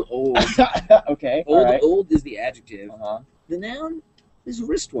 Old. Okay. Old, all right. old is the adjective. Uh-huh. The noun is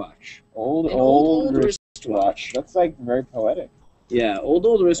wristwatch. Old wristwatch. That's like very poetic. Yeah,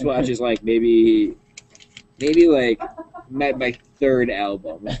 old wristwatch is like maybe like my third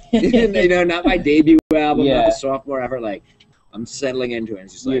album. You know, not my debut album, not the sophomore effort. Like, I'm settling into it.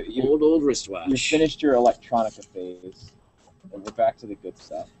 It's just like old wristwatch. You finished your electronica phase, and we're back to the good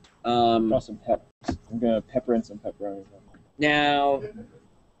stuff. Draw some peppers. I'm gonna pepper in some pepperoni. Now,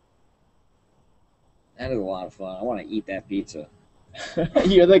 that is a lot of fun. I want to eat that pizza.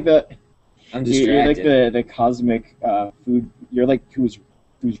 You're like the. I'm You're distracted. like the cosmic food. You're like who's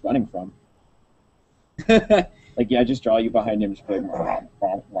running from. Like, yeah, just draw you behind him, just play.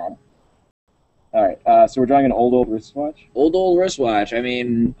 All right, so we're drawing an old wristwatch. Old wristwatch. I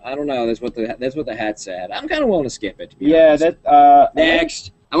mean, I don't know. That's what the hat said. I'm kind of willing to skip it. To be honest. That.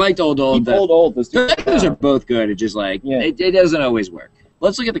 Next, I liked old. Keep old. Those Those are both good. It's just like it doesn't always work.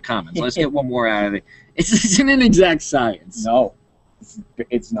 Let's look at the comments. Let's get one more out of it. It's an inexact science. No,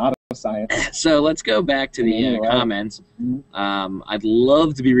 it's not a science. So let's go back to the comments. I'd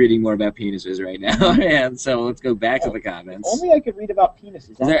love to be reading more about penises right now, and so let's go back to the comments. Only I could read about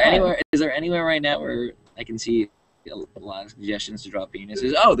penises. Is there anywhere right now where I can see a lot of suggestions to draw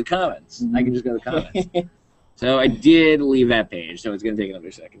penises? Oh, the comments. I can just go to the comments. So I did leave that page, so it's going to take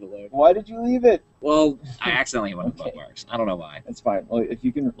another second to load. Why did you leave it? Well, I accidentally went to bookmarks. I don't know why. That's fine. Well, if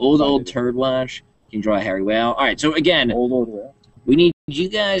you can. Old turd watch. You can draw a Harry Whale. All right, so again, old whale. we need you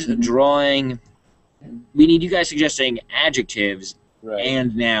guys drawing. We need you guys suggesting adjectives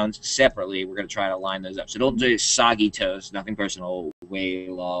and nouns separately. We're going to try to line those up. So don't do soggy toast. Nothing personal. Way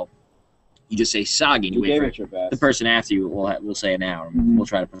low. You just say soggy. And you wait for the person after you. We'll say an hour. We'll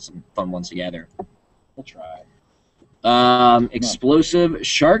try to put some fun ones together. We'll try. Explosive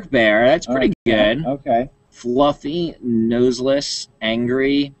shark bear. That's pretty good. Okay. Fluffy, noseless,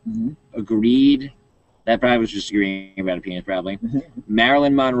 angry, agreed. That probably was just agreeing about a penis, probably.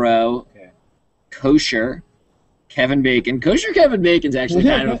 Marilyn Monroe, kosher, Kevin Bacon. Kosher Kevin Bacon's actually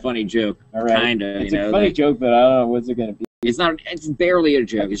kind of a funny joke. All right. Kind of, it's a funny joke, but I don't know what's it gonna be. It's not. It's barely a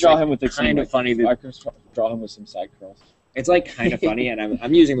joke. It's draw like him with kind of funny. I can draw him with some side curls. It's like kind of funny, and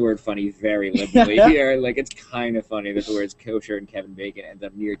I'm using the word funny very liberally here. Like, it's kind of funny that the words kosher and Kevin Bacon end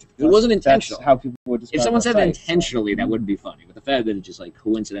up near. It wasn't intentional. That's how people would describe. If someone said it intentionally, that wouldn't be funny. But the fact that it just like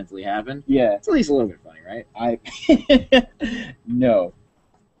coincidentally happened, it's at least a little bit funny, right? No.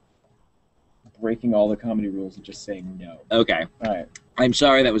 Breaking all the comedy rules and just saying no. Okay. All right. I'm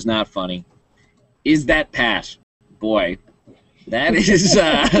sorry, that was not funny. Is that Pat? Boy. That is,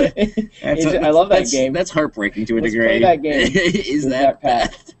 I love that game. That's heartbreaking to a degree. Play that game. Is that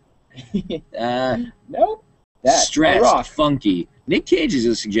Pat? Nope. Stressed, funky. Nick Cage is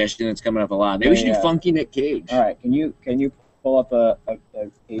a suggestion that's coming up a lot. Maybe we should do funky Nick Cage. All right. Can you pull up a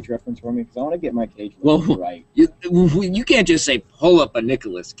Cage reference for me? Because I want to get my Cage Well, right. You can't just say pull up a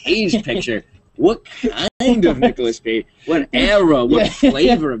Nicolas Cage picture. What kind of Nicolas Cage? What era? What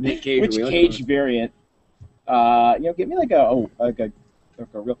flavor of Nick Cage? Which Cage variant? Give me like a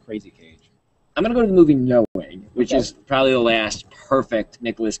real crazy Cage. I'm gonna go to the movie Knowing, which is probably the last perfect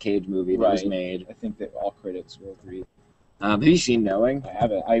Nicolas Cage movie that was made. I think that all critics will agree. Have you seen Knowing? I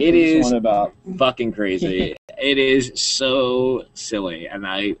haven't. It is one about fucking crazy. It is so silly, and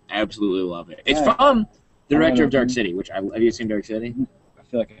I absolutely love it. It's from the director of Dark City, have you seen Dark City? I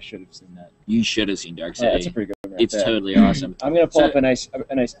feel like I should have seen that. You should have seen Dark City. That's a pretty good one. It's totally awesome. I'm gonna pull up a nice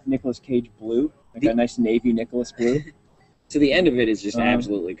Nicolas Cage blue, like a nice navy Nicolas blue. So the end of it is just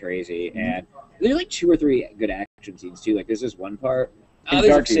absolutely crazy, and there's like 2 or 3 good action scenes too. Like there's this one part in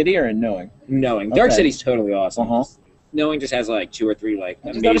Dark City or in Knowing. Knowing. Dark City's totally awesome. Knowing just has like 2 or 3 like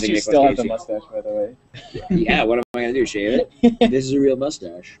amazing Nicolas still Cage. have the mustache, by the way. Yeah, what am I gonna do? Shave it? This is a real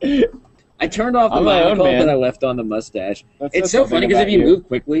mustache. I turned off the monocle, but I left on the mustache. It's so funny because if you move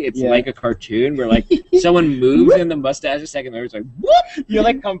quickly, it's like a cartoon where like someone moves in the mustache a second later, it's like whoop! You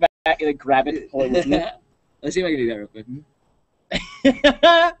like come back and like, grab it, pull it with you. Let's see if I can do that real quick.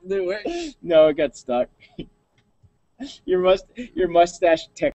 Did it work? No, it got stuck. Your mustache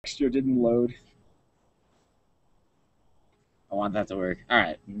texture didn't load. I want that to work. All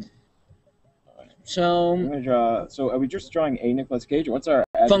right. So I'm gonna draw. So are we just drawing a Nicolas Cage? What's our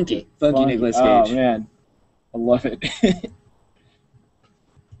funky Nicolas Cage? Oh man, I love it.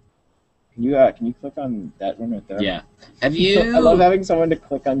 Can you click on that one right there? Yeah. Have you? I love having someone to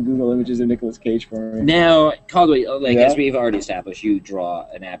click on Google Images of Nicolas Cage for me. Now, Caldwell, as we've already established, you draw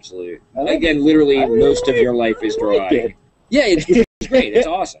an absolute. Literally, most of your life is drawing. Yeah, it's great. It's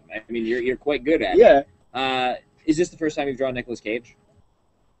awesome. I mean, you're quite good at it. Yeah. Is this the first time you've drawn Nicolas Cage?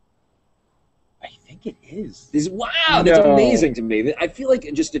 I think it is. Wow, that's amazing to me. I feel like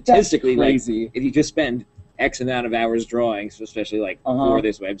just statistically, crazy. If you just spend X amount of hours drawing, so especially like for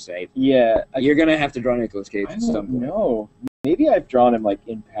this website, you're gonna have to draw Nicolas Cage at some point. No, maybe I've drawn him like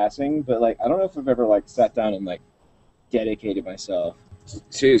in passing, but like I don't know if I've ever like sat down and like dedicated myself.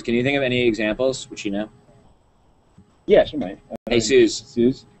 Suze, can you think of any examples? Would she know? Yeah, she might. Hey, Suze.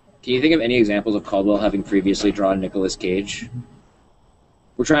 Suze. Can you think of any examples of Caldwell having previously drawn Nicolas Cage?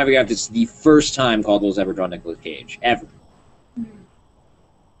 We're trying to figure out if it's the first time Caldwell's ever drawn Nicolas Cage. Ever.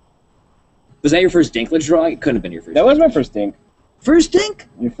 Was that your first Dinklage drawing? It couldn't have been your first. That was my first Dink. First Dink?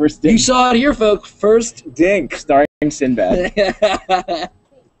 Your first Dink. You saw it here, folks. First Dink. Starring Sinbad.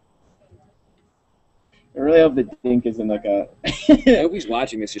 I really hope that Dink isn't like a... I hope he's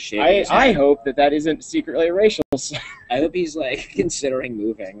watching this just shaking his head. I hope that isn't secretly a racial slur. I hope he's like considering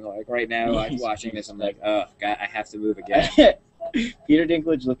moving. Like right now, I'm watching this, I'm like, oh, God, I have to move again. Peter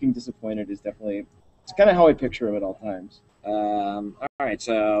Dinklage looking disappointed is definitely... It's kind of how I picture him at all times. All right,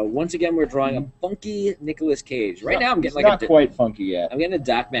 so once again, we're drawing a funky Nicolas Cage. Right now, I'm getting like not quite funky yet. I'm getting a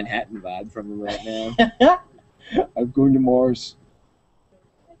Doc Manhattan vibe from him right now. I'm going to Mars.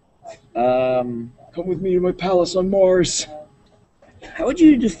 Come with me to my palace on Mars. How would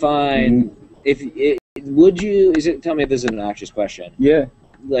you define tell me if this is an obnoxious question? Yeah.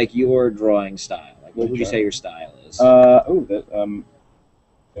 Like your drawing style. Like what would you say your style is? I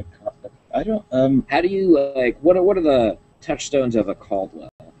don't how do you like what are the touchstones of a Caldwell?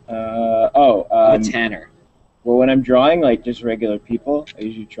 A Tanner. Well, when I'm drawing like just regular people, I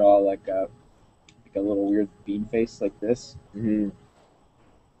usually draw like a little weird bean face like this. Mm-hmm.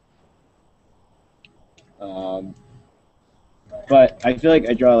 But I feel like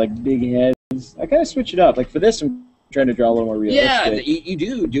I draw like big heads. I kind of switch it up. Like for this, I'm trying to draw a little more realistic. Yeah,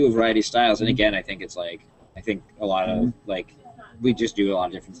 you do a variety of styles, and again, I think it's like a lot of like we just do a lot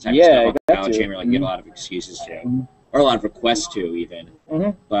of different types of stuff. On College Chamber, like get a lot of excuses to, or a lot of requests to even.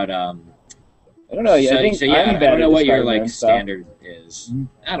 But I don't know. Yeah, I don't know what your like standard is.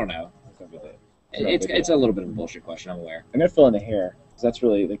 I don't know. It's a little bit of a bullshit question. I'm aware. I'm gonna fill in the hair because that's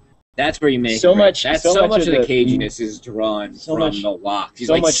really like. That's where you make so much. That's so much of the caginess is drawn from the locks. He's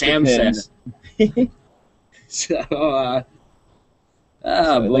like Samson. So,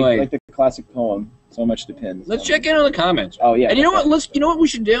 boy. Like the classic poem. So much depends. Let's check in on the comments. Oh yeah. And you know what? You know what we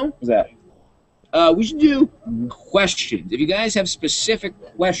should do? What's that? We should do questions. If you guys have specific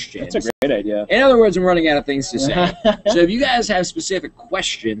questions. That's a great idea. In other words, I'm running out of things to say. So if you guys have specific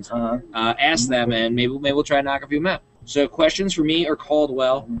questions, ask them, and maybe we'll try to knock a few out. So questions for me or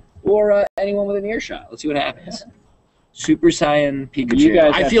Caldwell or anyone with an earshot. Let's see what happens. Super Saiyan Pikachu.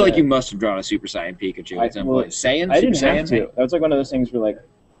 I feel like you must have drawn a Super Saiyan Pikachu at some point. Saiyan? I didn't Super have Saiyan? to. That was like one of those things where like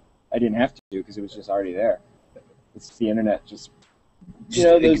I didn't have to because it was just already there. It's the internet just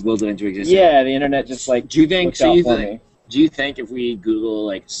willed it into existence. Yeah, the internet just like Do you think Do you think if we Google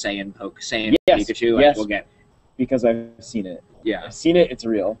like Saiyan Yes, Pikachu, yes. we'll get? Because I've seen it. Yeah. I've seen it. It's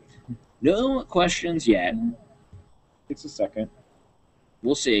real. No questions yet. Takes a second.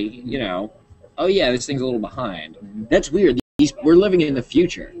 We'll see. You know. Oh yeah, this thing's a little behind. That's weird. We're living in the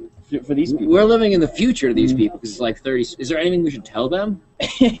future. For these people. We're living in the future of these people because it's like 30. Is there anything we should tell them?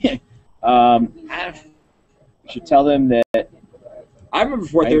 We should tell them that. I remember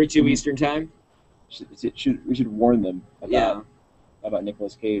 4:32 Eastern time. We should warn them about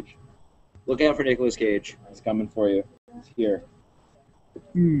Nicolas Cage. Look out for Nicolas Cage. He's coming for you. He's here.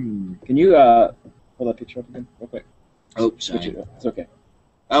 Hmm. Can you pull that picture up again real quick? Oh, sorry. It's okay.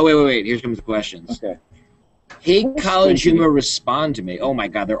 Oh, wait. Here comes the questions. Okay. Hey, College Humor, respond to me. Oh, my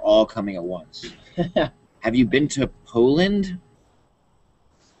God, they're all coming at once. Have you been to Poland?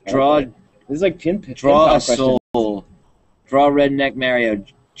 Draw. Okay. This is like Draw a soul. Draw Redneck Mario.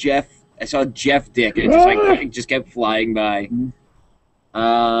 Jeff. I saw Jeff Dick, and it just kept flying by.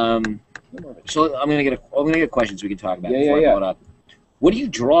 So I'm gonna get questions we can talk about before I pull it up. What do you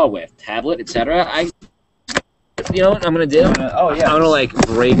draw with? Tablet, etc. You know what I'm gonna do? I'm gonna like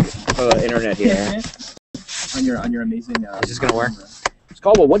break the internet here. on your amazing. Is this gonna work? It's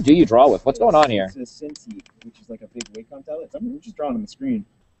called. Well, what do you draw with? What's going on here? It's a Cintiq, which is like a big Wacom tablet. We're just drawing on the screen.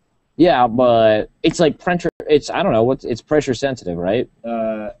 Yeah, but it's like pressure. It's I don't know. It's pressure sensitive, right?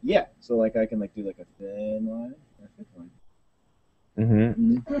 Yeah. So like I can like do like a thin line or a thick line.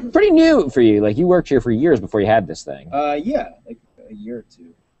 Mm-hmm. Pretty new for you. Like you worked here for years before you had this thing. Yeah, like a year or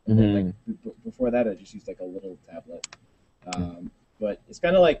two. And then, like before that, I just used like a little tablet. But it's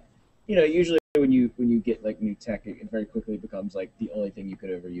kind of like, you know, usually when you get like new tech, it very quickly becomes like the only thing you could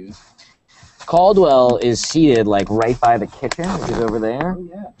ever use. Caldwell is seated like right by the kitchen, which is over there. Oh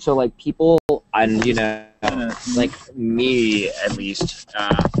yeah. So like people, and you know, like me at least,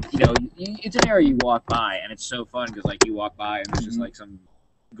 you know, it's an area you walk by, and it's so fun because like you walk by and there's just like some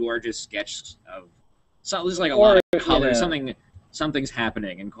gorgeous sketch of, so there's like a lot of color, something's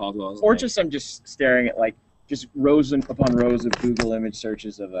happening in Caldwell's. Or life. just I'm just staring at like just rows upon rows of Google image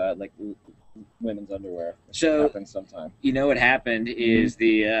searches of like women's underwear. So happens sometime. You know what happened is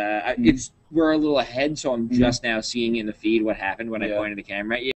we're a little ahead, so I'm just now seeing in the feed what happened when I pointed the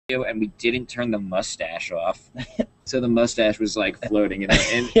camera at you, and we didn't turn the mustache off, so the mustache was like floating, and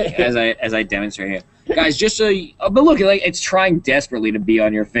as I demonstrate here, guys. Just so, but look, like it's trying desperately to be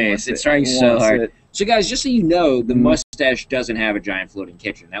on your face. It's trying so hard. So guys, just so you know, the mustache doesn't have a giant floating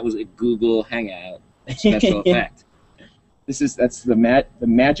kitchen. That was a Google Hangout special effect. That's the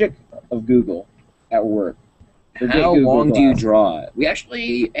magic of Google at work. How long do you draw it? We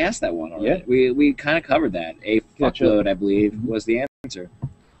actually asked that one already. Yeah. We kind of covered that. A fuckload, I believe, was the answer.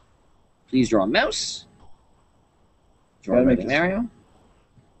 Please draw a mouse. Draw a Mario.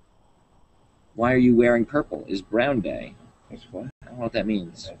 Why are you wearing purple? Is Brown Day? What? I don't know what that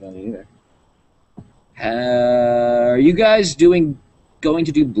means. I don't either. Are you guys going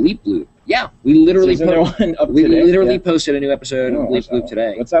to do Bleep Bloop? Yeah, we literally posted a new episode of Bleep Bloop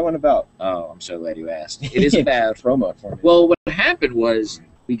today. What's that one about? Oh, I'm so glad you asked. It is about promo for me. Well, what happened was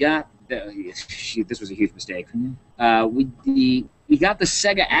we got this was a huge mistake. We got the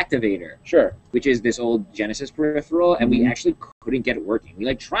Sega Activator, which is this old Genesis peripheral, and we actually couldn't get it working. We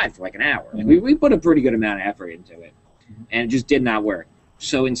like tried for like an hour. Like, we put a pretty good amount of effort into it, and it just did not work.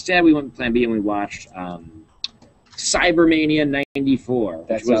 So instead, we went with Plan B and we watched Cybermania '94,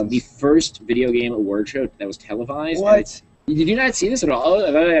 which was the first video game award show that was televised. What? Did you not see this at all?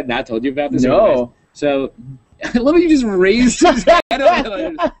 I had not told you about this. No. So, let me just raise his head. I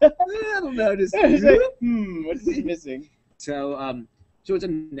don't know. Just what is he missing? So it's a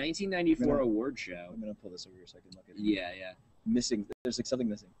 1994 award show. I'm gonna pull this over here so I can look at it. Yeah. Missing. There's like something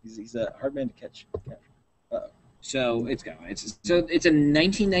missing. He's a hard man to catch. So it's going. It's a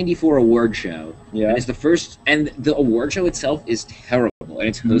 1994 award show. Yeah. And it's the first, and the award show itself is terrible, and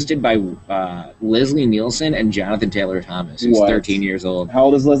it's hosted by Leslie Nielsen and Jonathan Taylor Thomas, who's 13 years old. How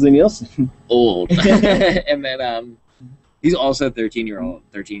old is Leslie Nielsen? Old. And then he's also 13 years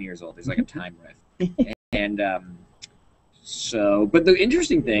old. There's like a time rift. And but the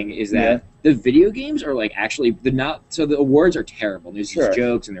interesting thing is that the video games are like actually the awards are terrible. There's these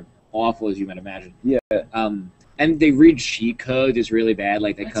jokes and they're awful as you might imagine. Yeah. And they read cheat codes. It's really bad.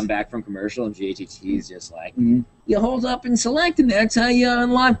 Like they come back from commercial and JTT's just like, you hold up and select, and that's how you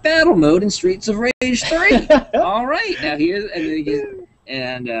unlock battle mode in Streets of Rage 3. All right, now here's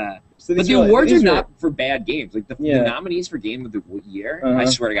but the awards are not for bad games. Like the nominees for Game of the Year. I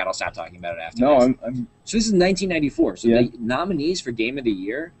swear to God, I'll stop talking about it after. No, this. I'm. So this is 1994. So the nominees for Game of the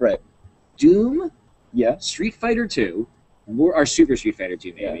Year. Right. Doom. Yeah. Street Fighter 2, or Super Street Fighter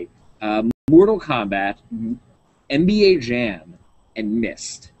 2 maybe. Mortal Kombat. NBA Jam, and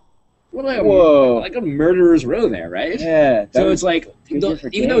Myst. What Whoa. like a murderer's row there, right? Yeah. So it's like, good year for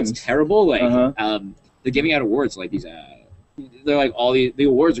even though it's games. terrible, like Uh-huh. they're giving out awards like these. They're like all the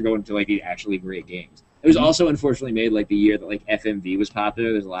awards are going to like these actually great games. It was also unfortunately made like the year that like FMV was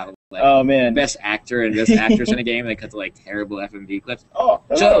popular. There's a lot of like Oh man. best actor and best actress in a game. They cut to like terrible FMV clips. Oh.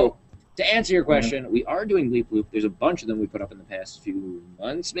 So to answer your question, we are doing Bleep Loop. There's a bunch of them we put up in the past few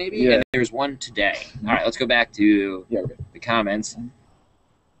months, maybe, Yeah. and there's one today. All right, let's go back to Yeah. Okay. the comments.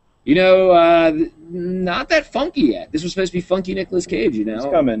 You know, not that funky yet. This was supposed to be funky Nicolas Cage. You know, It's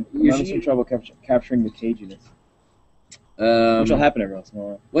coming. I'm Usually- having some trouble capturing the caginess, which will happen every once in a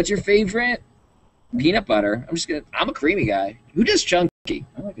while. What's your favorite peanut butter? I'm a creamy guy. Who does chunky?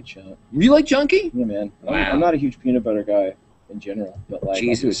 I like a chunk. You like chunky? Yeah, man. Wow. I'm not a huge peanut butter guy in general, but like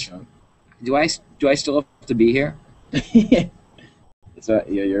Jesus. I'll do Do I still have to be here? a chunk.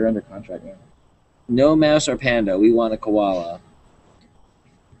 Yeah, you're under contract now. No mouse or panda. We want a koala.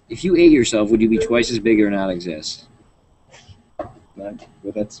 If you ate yourself, would you be twice as big or not exist? But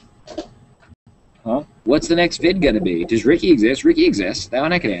that's. Huh? What's the next vid gonna be? Does Ricky exist? Ricky exists. That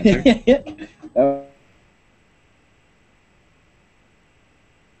one I can answer.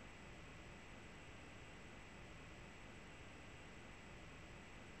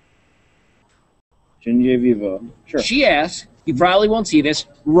 J Vivo. Sure. She asks, you probably won't see this.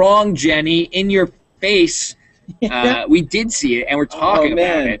 Wrong, Jenny. In your face. We did see it, and we're talking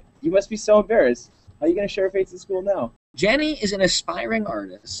about it. You must be so embarrassed. How are you going to share your face at school now? Jenny is an aspiring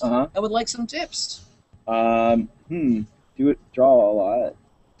artist. Uh-huh. I would like some tips. Do it. Draw a lot.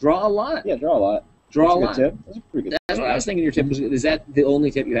 Draw a lot. Yeah, draw a lot. Draw That's a lot. good tip. That's a pretty good That's what I was thinking your tip was. Is that the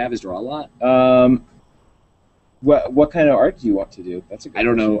only tip you have is draw a lot? tip. What kind of art do you want to do? That's a good I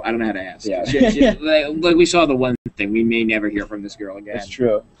don't know. question. I don't know how to ask. Yeah. Like we saw the one thing. We may never hear from this girl again. That's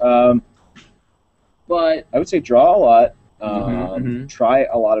true. But I would say draw a lot. Mhm. Try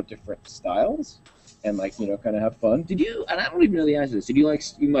a lot of different styles, and kind of have fun. did you? And I don't even know the answer to this. Did you like?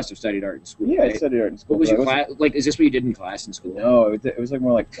 You must have studied art in school. Yeah, I right? studied art in school. What was but your I wasn't- class? Like, is this what you did in class in school? No, it was like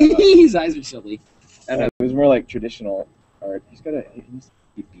more like His eyes are silly. I don't know. it was more like traditional art. He needs to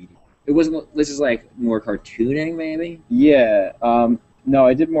be beady. It wasn't. This is like more cartooning, maybe. Yeah. No,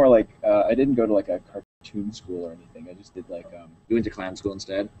 I did more like I didn't go to like a cartoon school or anything. I just did like You went to clown school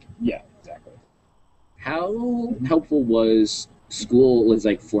instead. yeah, exactly. How helpful was school with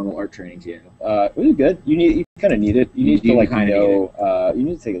like formal art training to you? It was good. You kind of need it. You need You to like kinda know. You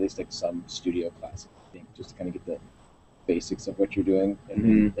need to take at least like some studio classes, I think, just to kind of get the basics of what you're doing.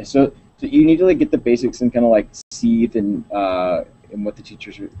 And so you need to like get the basics and kind of like see and what the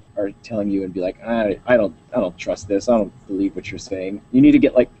teachers are telling you and be like, I don't trust this. I don't believe what you're saying. You need to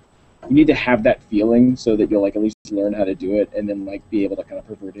get like, you need to have that feeling so that you'll like at least learn how to do it and then like be able to kind of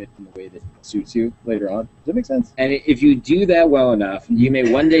pervert it in the way that suits you later on. Does that make sense? And if you do that well enough, you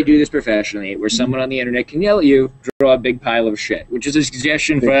may one day do this professionally, where someone on the internet can yell at you, draw a big pile of shit, which is a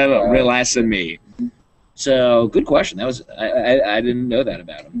suggestion Big from pile. Real Ass and me. So, good question. That was I didn't know that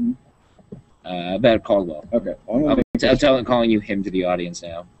about him. About Caldwell. Okay. Well, I'm calling you him to the audience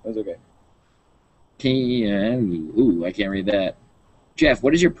now. That's okay. Ooh, I can't read that. Jeff,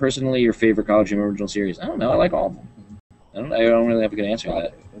 what is your favorite College Humor original series? I don't know. I like all of them. I don't really have a good answer to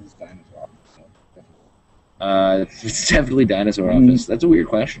that. It's Dinosaur Office, so definitely. It's definitely Dinosaur Office. That's a weird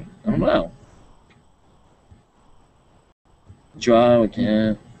question. I don't know. Draw,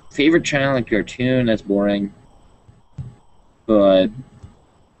 yeah. Favorite channel cartoon? That's boring. But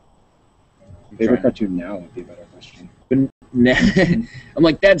Favorite cartoon now would be a better question. I'm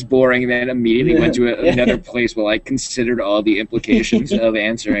like, that's boring, and then immediately went to another place while I considered all the implications of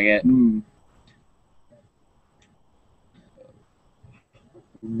answering it.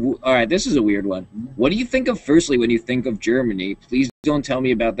 All right, this is a weird one. What do you think of firstly when you think of Germany? Please don't tell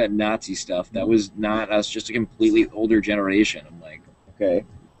me about that Nazi stuff. That was not us, just a completely older generation. I'm like, Okay.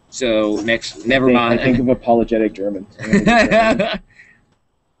 so never mind. I think of apologetic Germans.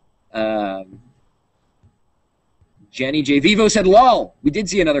 Jenny J. Vivo said, "Lol." We did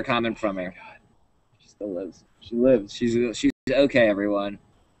see another comment from her. She still lives. She lives. She's okay, everyone.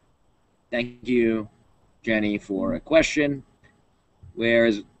 Thank you, Jenny, for a question.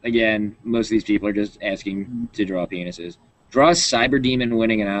 Whereas, again, most of these people are just asking to draw penises. Draw a cyber demon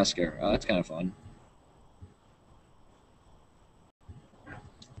winning an Oscar. Oh, that's kind of fun.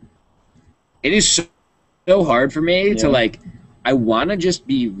 It is so hard for me to, like, I want to just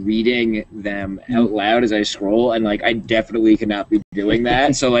be reading them out loud as I scroll, and, like, I definitely cannot be doing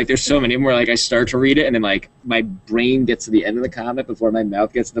that. So, like, there's so many of them where, like, I start to read it, and then, like, my brain gets to the end of the comment before my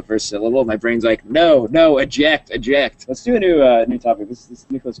mouth gets to the first syllable. My brain's like, no, eject. Let's do a new topic. This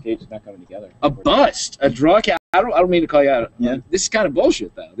Nicolas Cage is not coming together. A bust. A DrawCast don't mean to call you out. Yeah. This is kind of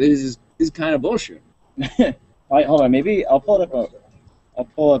bullshit, though. This is kind of bullshit. Wait, hold on. Maybe I'll pull it up. I'll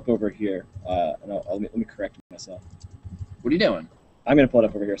pull up over here. And let me correct myself. What are you doing? I'm gonna pull it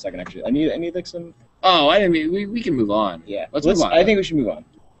up over here a second. Actually, I need like some. Oh, I didn't mean we can move on. Yeah. Let's move on. I think we should move on.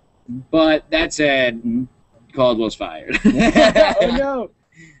 But that said, Mhm. Caldwell's fired. Oh no.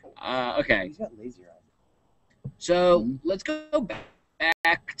 Okay. He's got lazy eyes. So let's go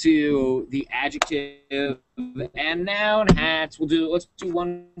back to the adjective and noun hats. Let's do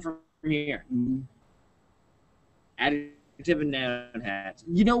one from here. Mhm. Adjective and noun hats.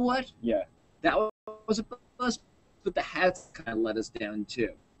 You know what? Yeah. That was a bus, but the hats kind of let us down too.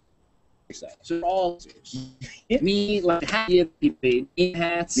 So all me like happy people in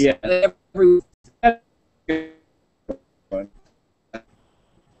hats. Yeah. Every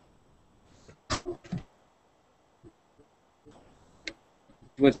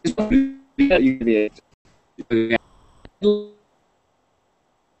what's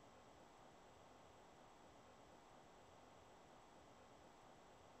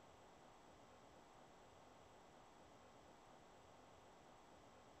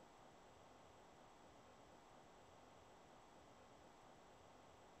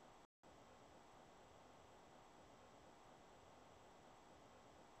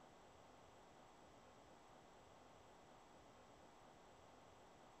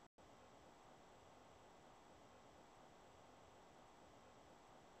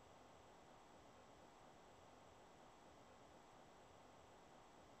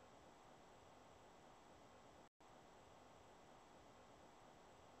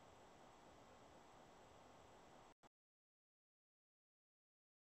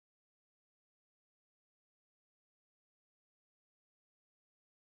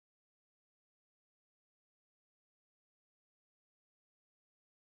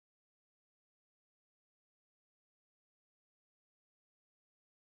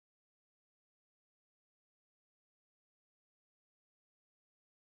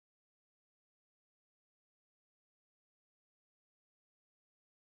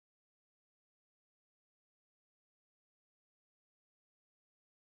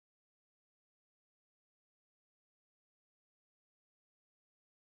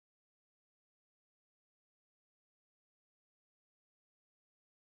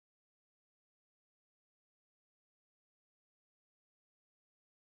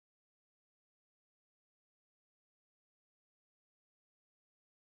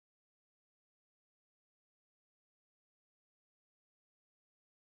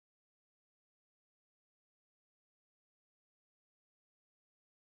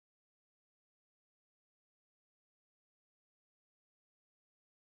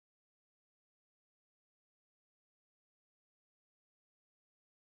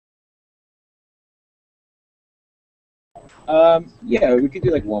Yeah, we could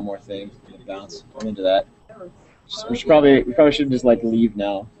do like one more thing. Bounce. I'm into that. We probably should just like leave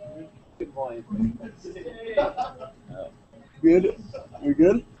now. Good? We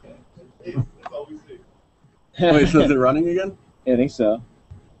good? Wait, so is it running again? I think so.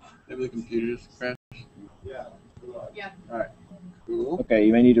 Maybe the computer just crashed. Yeah. Alright. Cool. Okay,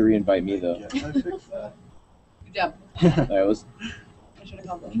 you may need to re-invite me though. Yeah, I fixed that. Good job. Alright, let's. I should have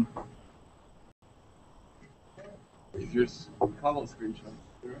called them. Is your Cobble screenshot?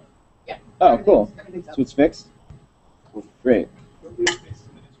 Oh, cool. I think so. So it's fixed. Great.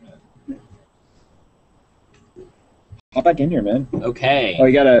 Hop back in here, man. okay. Oh,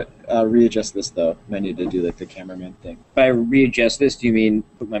 you gotta readjust this though. I need to do like the cameraman thing. If I readjust this, do you mean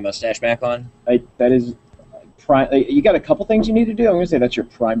put my mustache back on? That is prime. Like, you got a couple things you need to do. I'm gonna say that's your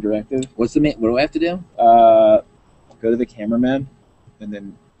prime directive. What do I have to do? Go to the cameraman, and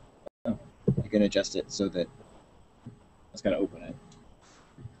then you can adjust it so that it's gonna open it.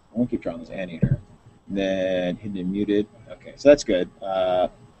 I won't keep drawing this anteater. Then hidden and muted. Okay, so that's good.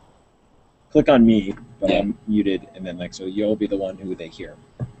 Click on me, but Yeah. I'm muted, and then like so you'll be the one who they hear.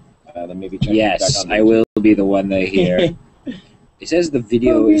 Then maybe check Yes, back on I will be the one they hear. It says the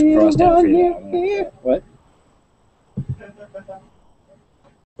video is crossed out for you. What?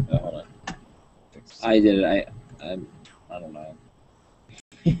 Oh, hold on. I did it. I don't know.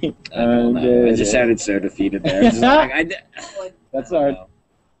 I don't know. I just sounded so defeated there. Just like, That's I don't our. know.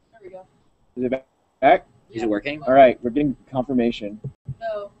 There we go. Is it back? Is it working? All right, we're getting confirmation.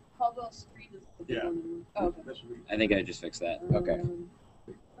 No, Caldwell's screen is the big Yeah. one. Oh, okay. I think I just fixed that. Okay.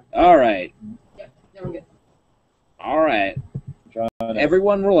 All right. Yeah, now we're good. All right. John,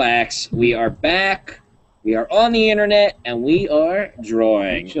 Everyone relax. We are back. We are on the internet, and we are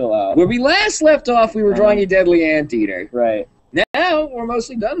drawing. chill out. Where we last left off, we were drawing a deadly anteater. Right. Now, we're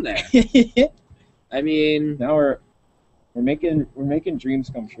mostly done there. I mean, Now we're making dreams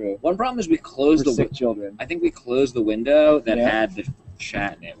come true. one problem is we closed For the sick children. I think we closed the window that Yeah. had the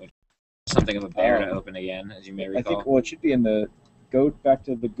chat in it, which is something of a bear to Oh. open again, as you may I recall. think it should be in the go back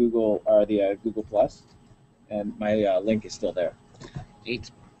to the Google Google Plus, and my link is still there.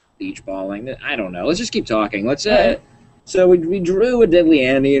 It's beach balling. I don't know. Let's just keep talking. Let's Alright. So we drew a deadly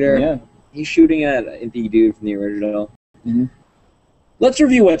anteater. Yeah. He's shooting at the dude from the original. Mhm. Let's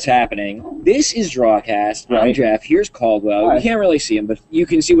review what's happening. This is DrawCast. I'm Right. Jeff. Here's Caldwell. Hi. You can't really see him, but you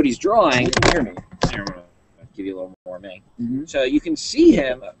can see what he's drawing. You can hear me. Here, I'm gonna give you a little more, man. Mhm. So you can see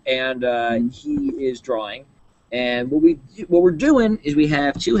him, and he is drawing. And what we're doing is we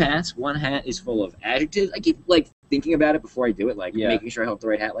have two hats. One hat is full of adjectives. I keep thinking about it before I do it, Yeah. making sure I hold the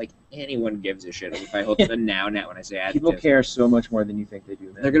right hat. Like anyone gives a shit if I hold the noun hat when I say adjective. People care so much more than you think they do,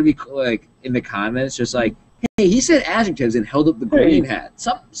 man. They're gonna be in the comments, just like, "Hey, he said adjectives and held up the Hey. green hat."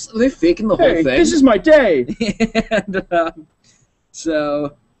 Are they faking the whole Hey, thing? this is my day. and,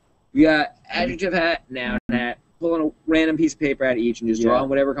 so we got adjective hat, noun hat, pulling a random piece of paper out of each and just Yeah. drawing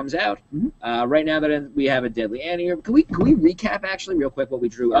whatever comes out. Mhm. Right now that we have a deadly anteater, can we recap actually real quick what we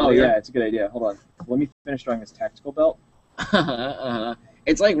drew Oh earlier? yeah, it's a good idea. Hold on. Let me finish drawing this tactical belt.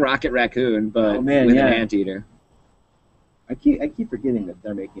 It's like Rocket Raccoon, but Oh, man, with yeah. an anteater. I keep forgetting that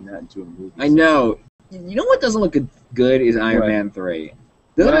they're making that into a movie. I know. You know what doesn't look good is Iron What? Man 3.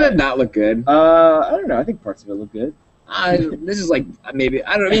 Doesn't What? it not look good? I don't know. I think parts of it look good. This is like maybe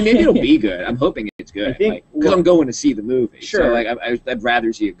I don't know. I mean, maybe it'll be good. I'm hoping it's good. I think- Because I'm going to see the movie. Sure. So I'd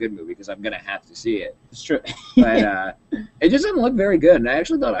rather see a good movie because I'm gonna have to see it. It's true. But it just doesn't look very good. And I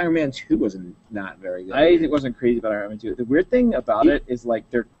actually thought Iron Man 2 was not very good. I wasn't crazy about Iron Man 2. The weird thing about it is like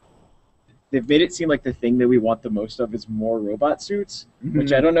they've made it seem like the thing that we want the most of is more robot suits,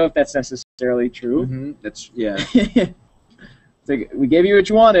 which I don't know if that's necessarily true. That's yeah. It's like we gave you what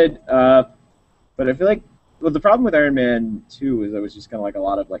you wanted, but I feel like the problem with Iron Man 2 is it was just kind of like a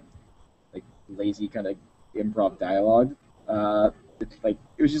lot of like lazy kind of improv dialogue. It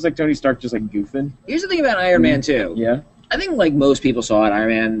was just like Tony Stark just like goofing. Here's the thing about Iron Man 2. Yeah. I think like most people saw it. Iron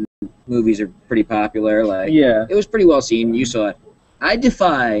Man movies are pretty popular. Like Yeah. it was pretty well seen. You saw it. I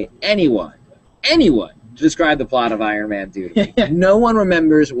defy anyone to describe the plot of Iron Man 2 to me. No one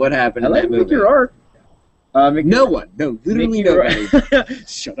remembers what happened I in like that movie. Mickey Rourke. No one. No, literally Mickey nobody. Rourke.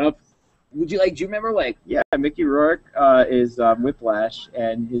 Shut up. Do you remember Yeah, Mickey Rourke is Whiplash,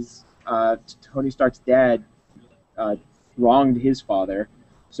 and his Tony Stark's dad wronged his father,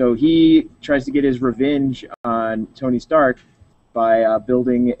 so he tries to get his revenge on Tony Stark by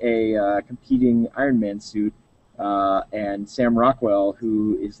building a competing Iron Man suit, and Sam Rockwell,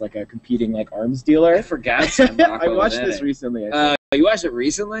 who is like a competing arms dealer. I forgot Sam Rockwell I was watched in this it. recently. I You watched it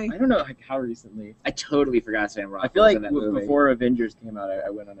recently? don't know how recently. I totally forgot Sam Rockwell I feel was like in that movie. before Avengers came out, I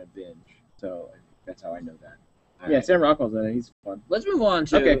went on a binge, so that's how I know that. All Yeah, right. Sam Rockwell's in it. He's fun. Let's move on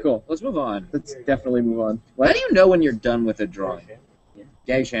to... Okay, cool. Let's move on. Let's definitely move on. How do you know when you're done with a drawing?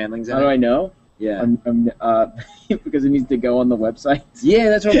 Gag Shandling's in How do it? I know? Yeah. Because it needs to go on the website. Yeah,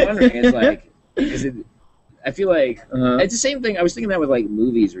 that's what I'm wondering. It's like, is it... I feel like Uh-huh. it's the same thing. I was thinking that with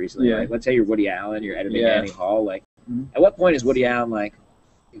movies recently. Yeah. Like, let's say you're Woody Allen, you're editing Yeah. Annie Hall. Like, Mhm. at what point is Woody Allen like?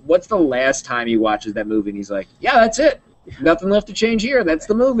 What's the last time he watches that movie and he's like, yeah, that's it. Nothing left to change here. That's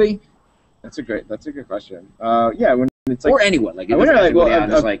the movie. That's a good question. Yeah, when it's like, Or anyone. Like, it I wonder, doesn't have to be like, Woody well,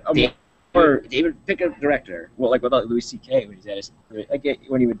 Allen, it's like or David, pick a director. well, like without Louis C.K. when he's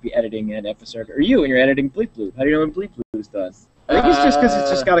when he would be editing an episode, or you when you're editing Bleep Bloop. How do you know when Bleep Bloop does? I think it's just because it's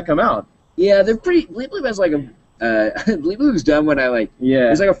just got to come out. Yeah, they're pretty. Bleep Bloop has like a. Bleep Bloop's done when I Yeah.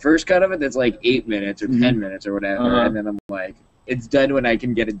 There's like a first cut of it that's like 8 minutes or 10 minutes or whatever, Uh-huh. and then I'm like, it's done when I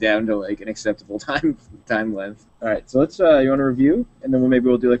can get it down to like an acceptable time length. All right, so let's. You want to review, and then maybe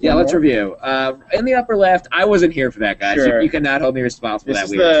we'll do Yeah, one let's more? review. In the upper left, I wasn't here for that, guys. Sure. You cannot hold me responsible This for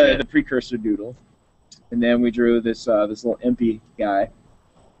is that weird the shit. precursor doodle, and then we drew this little impy guy.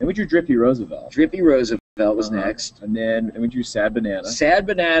 Then we drew Drippy Roosevelt. Drippy Roosevelt was Uh-huh. next. And then we drew Sad Banana. Sad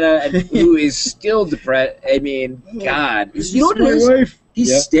Banana, who is still depressed. I mean, God. You know what it is? Wife. He's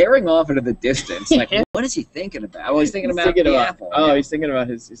Yeah. staring off into the distance. Like, what is he thinking about? Well, he's thinking about the apple. Oh, he's thinking about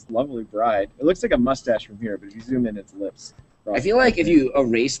his lovely bride. It looks like a mustache from here, but if you zoom in, it's lips. I feel like if you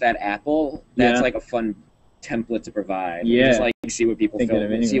erase that apple, that's Yeah. like a fun template to provide. Yeah. Just like see what people Thinking of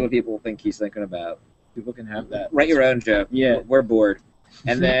see anyone. what people think he's thinking about. People can have that. Write your own joke. Yeah. We're bored.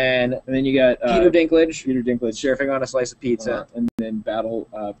 And then And then you got Peter Dinklage Peter Dinklage, surfing on a slice of pizza. and then Battle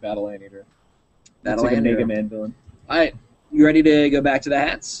Anteater. Battle That's like a Anteater. Mega Man villain. All right, you ready to go back to the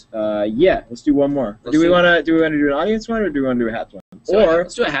hats? Yeah, let's do one more. Let's Do we do- want to do an audience one, or do we want to do a hat one? Or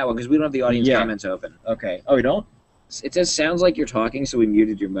let's do a hat one because we don't have the audience Yeah. comments open. okay. Oh, we don't. It says sounds like you're talking, so we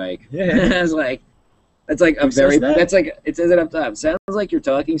muted your mic. Yeah. I was like, That's like a Who very. says that? That's like it says it up top. Sounds like you're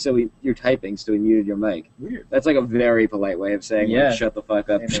talking, so you're typing, so we muted your mic. Weird. That's like a very polite way of saying, Yeah. like, "Shut the fuck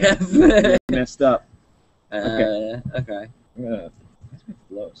up, Hey, Jeff." You messed up. Okay. I'm gonna. That's my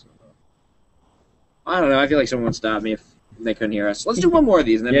flow. So I don't know. I feel like someone would stop me if they couldn't hear us. Let's do one more of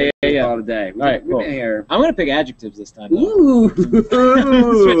these, and then Yeah, we'll yeah. call it a day. All right, We've cool. been here. I'm gonna pick adjectives this time. Though. Ooh,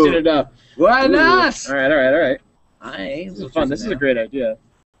 Switching it up. Why not? All right. This This is fun. This is a great idea.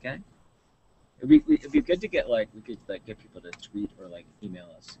 Okay. It'd be good to get get people to tweet or like email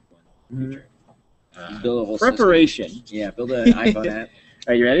us in the future. Build a whole Preparation. system. Yeah, build an iPhone app.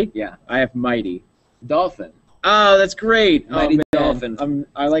 Are you ready? Yeah. I have mighty. Dolphin. Oh, that's great. Mighty man. dolphin.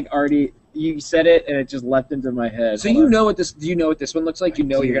 I like already. You said it and it just leapt into my head. So Hold you on. know what this? Do you know what this one looks like? You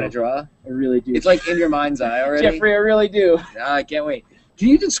know what you're gonna draw. I really do. It's like in your mind's eye already. Jeffrey, I really do. I can't wait. Can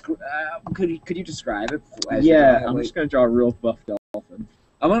you could you describe it? as you're Yeah, drawing it? I'm Wait. just gonna draw a real buff dolphin.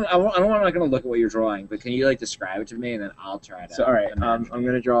 I'm not gonna look at what you're drawing, but can you like describe it to me and then I'll try to. So all right, imagine I'm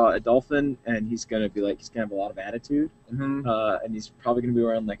gonna draw a dolphin, and he's gonna have a lot of attitude, Mhm. and he's probably gonna be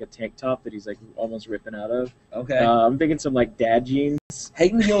wearing like a tank top that he's like almost ripping out of. Okay. I'm thinking some like dad jeans. How you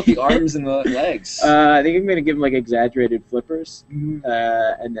can deal with the arms and the legs? I think I'm gonna give him like exaggerated flippers, Mhm.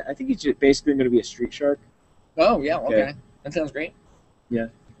 and I think he's just basically gonna be a street shark. Oh yeah. Okay. okay. That sounds great. Yeah.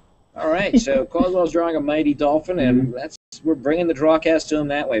 All right. So Caldwell's drawing a mighty dolphin, and we're bringing the drawcast to him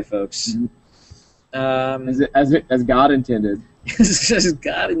that way, folks. As God intended. As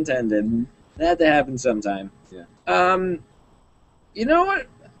God intended. That had to happen sometime. Yeah. You know what?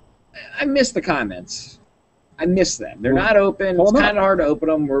 I miss the comments. I miss them. They're Well, not open. hold It's on. kind of hard to open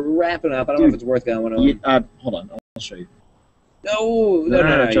them. We're wrapping up. I don't know if it's worth going on. Hold on, I'll show you. No.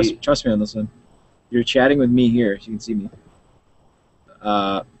 Trust me on this one. You're chatting with me here, so you can see me.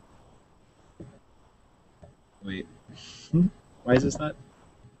 Wait. Why is this not?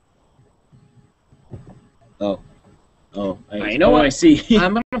 Oh. You know what? I see.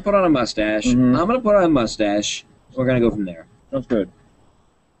 I'm gonna put on a mustache. Mhm. I'm gonna put on a mustache. We're gonna go from there. That's good.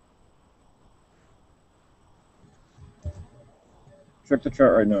 Check the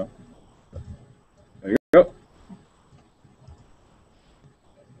chart right now. There you go.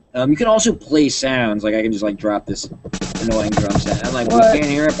 You can also play sounds. Like I can just like drop this annoying drum sound. I'm like, we What? can't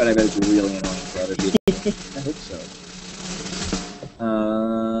hear it, but I bet it's really annoying for other people. I hope so.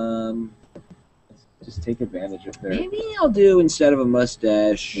 Just take advantage of their. Maybe I'll do instead of a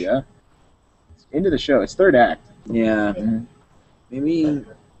mustache. Yeah. Into the show. It's third act. Yeah. Maybe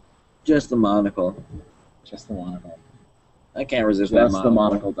just the monocle. Just the monocle. I can't resist that Just the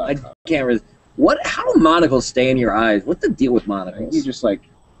monocle. monocle.com. I can't resist. What? How do monocles stay in your eyes? What's the deal with I think monocles? you just like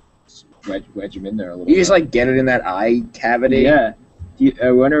wedge them in there a little. You just bit. like get it in that eye cavity. Yeah.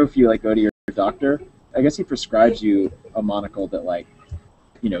 I wonder if you like go to your doctor. I guess he prescribes you a monocle that like,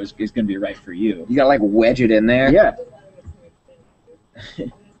 is going to be right for you. You gotta like wedge it in there. Yeah.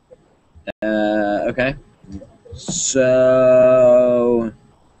 Okay. So,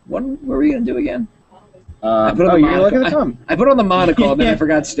 what were we gonna do again? I put on the you're gonna look at the thumb. I put on the monocle, and then I Yeah.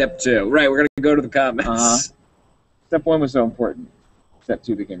 forgot step 2. Right, we're gonna go to the comments. Uh-huh. Step 1 was so important. Step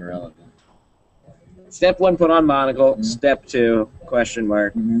 2 became irrelevant. Step 1, put on monocle. Step 2, question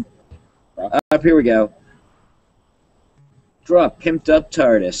mark. Mm-hmm. Up here we go. Draw a pimped up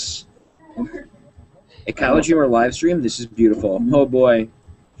TARDIS. A college humor live stream. This is beautiful. Oh boy,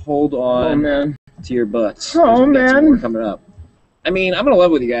 hold Oh on man. to your butts. Oh, We got some man. more coming up. I mean, I'm gonna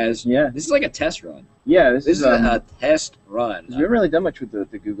love with you guys. Yeah. This is like a test run. Yeah. This is a test run. We haven't really done much with the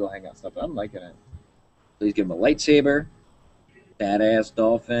Google Hangout stuff, but I'm liking it. Please give him a lightsaber. Badass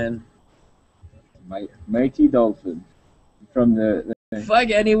dolphin. Mighty Dolphin from the Fuck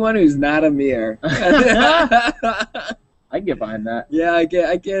anyone who's not a mirror. I can get behind that. Yeah, I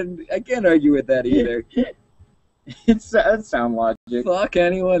can't argue with that either. That's sound logic. Fuck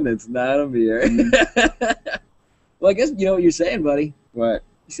anyone that's not a mirror. Well, I guess you know what you're saying, buddy. What?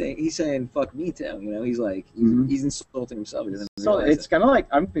 He's saying fuck me too. He's like he's insulting himself. He doesn't So realize it's kind of like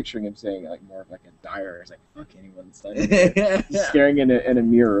I'm picturing him saying like more of like a dire. It's like fuck anyone that's not it. He's staring in a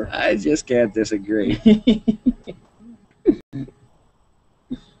mirror. I just can't disagree.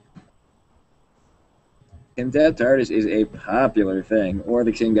 And that TARDIS is a popular thing, or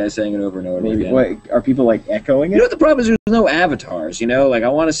the same guy saying it over and over Maybe again. what are people like echoing You know it? what the problem is? There's no avatars. Like I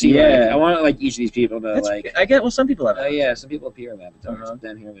want to see. Yeah. I want like each of these people to like. I get. Well, some people have. Oh yeah, some people appear in avatars, Uh-huh. but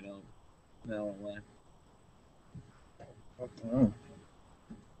then here they don't. No way. Oh.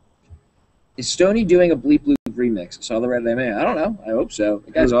 Is Stoney doing a Bleep Bloop remix? Saw the Reddit AMA. I don't know. I hope so.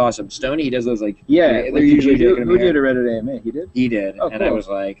 The guy's awesome. Stoney, he does those like. Yeah, they're like, usually who joking did a Reddit AMA? He did. He did, Oh, and I cool. was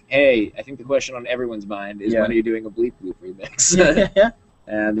like, "Hey, I think the question on everyone's mind is Yeah. when are you doing a Bleep Bloop remix?" Yeah.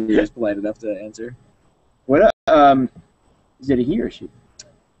 And he was polite enough to answer. What? Is it a he or she?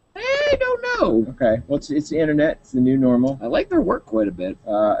 I don't know. Okay. Well, it's the internet. It's the new normal. I like their work quite a bit.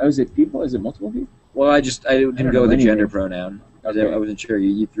 Is it people? Is it multiple people? Well, I didn't don't go know with the gender anyways. pronoun. Okay. I wasn't sure.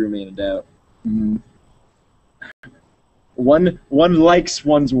 You threw me in a doubt. Mm-hmm. One likes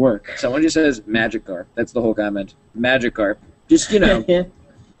one's work. Someone just says Magikarp. That's the whole comment. Magikarp. Just,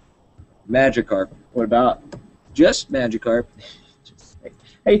 Magikarp. What about? Just Magikarp.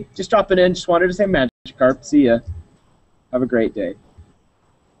 Hey, just dropping in. Just wanted to say Magikarp. See ya. Have a great day.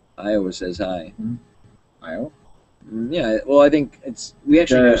 Iowa says hi. Iowa? Yeah, well, I think we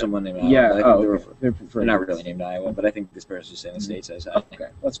actually know someone named Iowa. Yeah, but I think they're not really. really named Iowa, but I think this person just in the state says hi. Okay,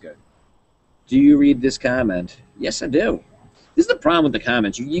 that's good. Do you read this comment? Yes, I do. This is the problem with the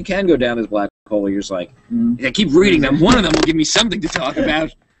comments. You can go down this black hole where you're just like, I keep reading them. One of them will give me something to talk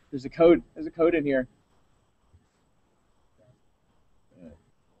about. There's a code. There's a code in here.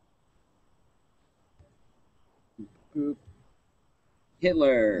 Boop.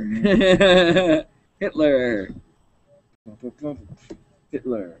 Hitler. Hitler.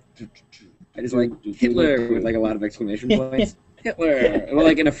 Hitler. I just like Hitler with like a lot of exclamation points. Hitler. Well,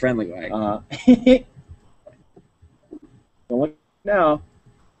 like in a friendly way. Don't look now.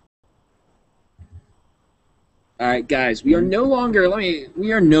 All right, guys, we are no longer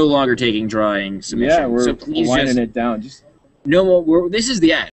taking drawing submissions. Yeah, we're so please winding just it down. Just no more. This is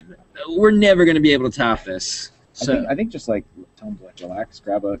the end. We're never going to be able to top this. So I think just like tell them to like relax,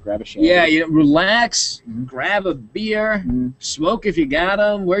 grab a shandy. yeah, relax, Mhm. grab a beer, Mhm. smoke if you got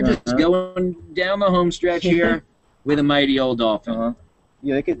them. We're just going down the home stretch here with a mighty old dolphin.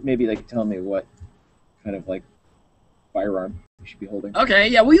 Yeah, they could maybe like tell me what kind of like firearm you should be holding. Okay,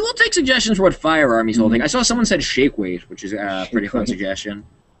 yeah, we will take suggestions for what firearm he's holding. I saw someone said shake weight, which is a pretty fun weight. suggestion.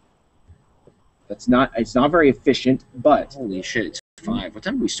 It's not very efficient, but Holy shit, it's 5. What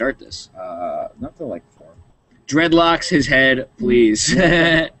time did we start this? not till like 4. Dreadlocks his head, please.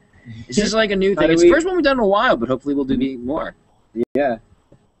 This is like a new How thing. do It's we- the first one we've done in a while, but hopefully we'll do more. Yeah,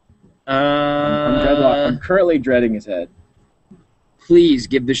 I'm currently dreading his head. Please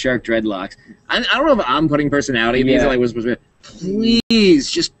give the shark dreadlocks. I don't know if I'm putting personality in these. Yeah. Like, was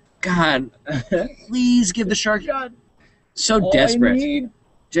please, just God, please give the shark. So All desperate. I need-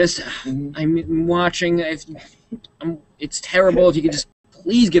 Just, I'm watching. It's terrible. If you could just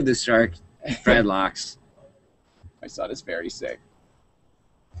please give the shark dreadlocks. My son is very sick.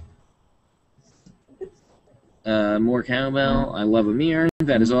 More cowbell. I love Amir.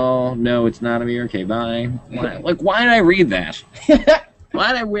 That is all. No, it's not Amir. Okay, bye. Why did I read that?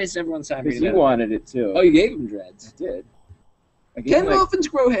 Why did I waste everyone's time Because reading you that? wanted it too. Oh, you gave him dreads. I did. I gave Can him, like, dolphins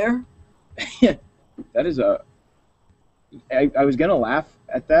grow hair? that is a. I was gonna laugh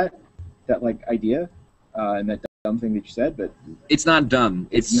at that like idea, and that dumb thing that you said, but It's not dumb.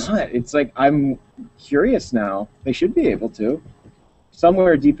 it's not. It's like I'm curious now. They should be able to.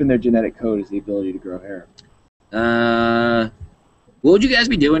 Somewhere deep in their genetic code is the ability to grow hair. What would you guys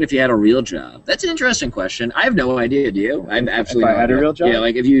be doing if you had a real job? That's an interesting question. I have no idea. Do you? I have absolutely If I no had a idea. real job? Yeah,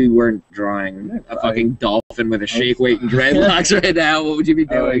 like if you weren't drawing Yeah, a fucking dolphin with a shake weight and dreadlocks right now, what would you be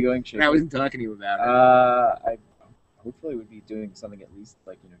Oh, are you doing? going I wasn't talking to you about it. I hopefully would be doing something at least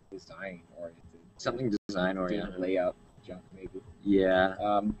like design oriented. Something design Doing oriented. layout junk maybe.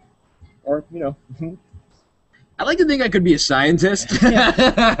 Yeah. Or I like to think I could be a scientist.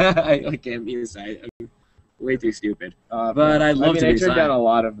 I can't be a scientist. I'm way too stupid. But I'd love to I be turned down a a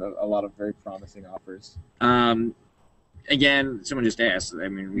lot of very promising offers. Again, someone just asked. I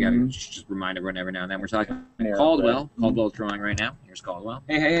mean, we gotta just remind everyone every now and then. We're talking Air Caldwell. bread. Caldwell's drawing right now. Here's Caldwell.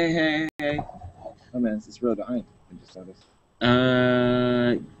 Hey. Oh man, it's this row behind. I just noticed.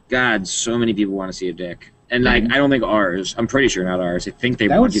 God, so many people want to see a dick, and like I don't think ours. I'm pretty sure not ours. I think they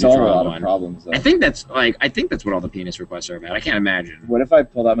That want would you to solve a draw lot of one. problems though. I think that's what all the penis requests are about. I can't imagine. What if I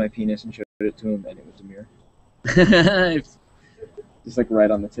pulled out my penis and showed it to him and it was a mirror? Just like right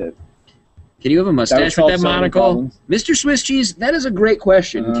on the tip. Can you have a That would mustache with solve that so many monocle? problems. Mr. Swiss Cheese, that is a great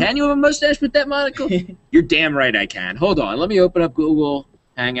question. Uh-huh. Can you have a mustache with that monocle? You're damn right I can. Hold on. Let me open up Google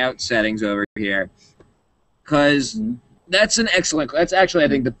Hangout settings over here. Because that's an excellent... That's actually, I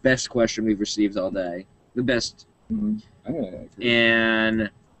think, the best question we've received all day. The best. I'm gonna agree.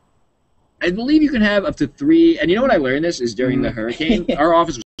 And I believe you can have up to 3... And you know what I learned this is during the hurricane? Our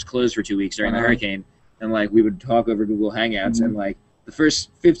office was closed for 2 weeks during the hurricane. And, like, we would talk over Google Hangouts and, like, the first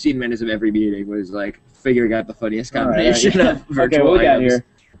 15 minutes of every meeting was like figuring out the funniest combination of virtual okay, what we got items. here?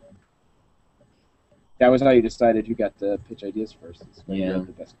 That was how you decided who got to pitch ideas first. It's when you had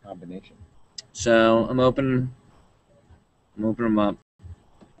the best combination. So I'm opening them up.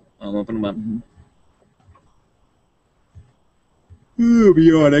 I'll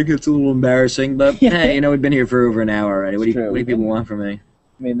be honest, it's a little embarrassing, but Yeah. hey, you know, we've been here for over an hour already. What do True. people want from me?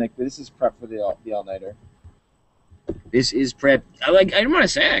 I mean, like, this is prep for the all-nighter. This is prep. I didn't want to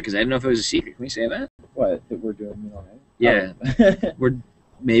say that because I didn't know if it was a secret. Can we say that? What? That we're doing the all-nighter? Yeah.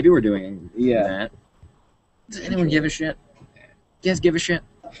 Maybe we're doing Yeah. that. Does anyone give a shit? You guys give a shit?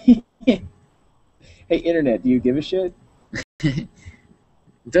 Hey, internet, do you give a shit?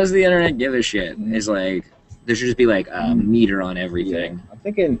 Does the internet give a shit? Mhm. It's like, there should just be like a meter on everything. I'm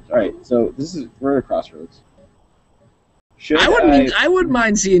thinking, all right, so we're at a crossroads. Should I wouldn't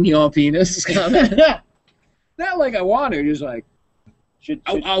mind seeing your penis. Not like I want to, just like, should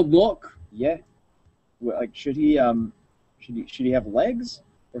I'll look. yeah. Well, like, should he have legs,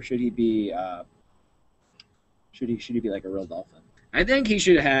 or should he be should he be like a real dolphin? I think he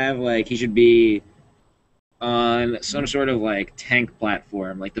should be on some sort of like tank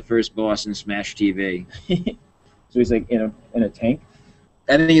platform, like the first boss in Smash TV. So he's like in a tank.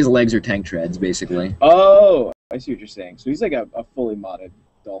 I think his legs are tank treads, basically. Oh, I see what you're saying. So he's like a fully modded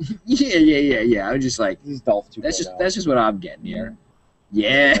dolphin. Yeah. I was just like, This is Dolph 2.0. that's just what I'm getting here.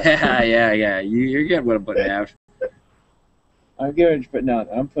 Yeah. You're getting what I'm putting out. I'm giving, but no,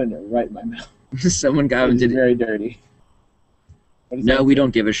 I'm putting it right in my mouth. Someone got him It's to. very dirty. What is No, that? we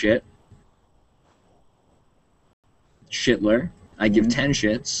don't give a shit. Shitler. I give 10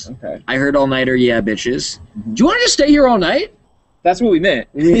 shits. Okay, I heard all nighter, yeah, bitches. Mhm. Do you want to just stay here all night? that's what we meant.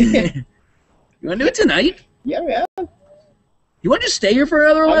 You want to do it tonight? Yeah. You want to just stay here for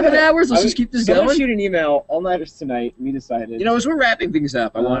another 11 hours? Let's just keep this Someone going. shoot an email all nighters tonight. We decided. You know, as we're wrapping things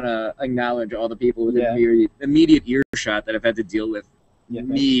up, I Uh-huh. want to acknowledge all the people with Yeah. immediate earshot that have had to deal with Yeah,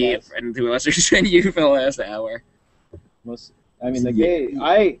 me thanks, guys. and to a lesser extent you for the last hour. I mean, like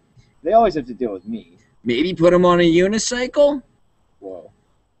Yeah. they always have to deal with me. Maybe put them on a unicycle? Whoa,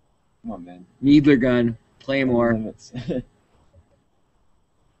 come on, man. Needler gun. Play more. Limits.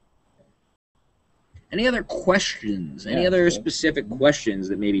 Any other questions? Any Yeah, other sure. specific questions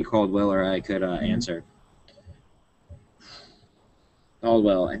that maybe Caldwell or I could answer?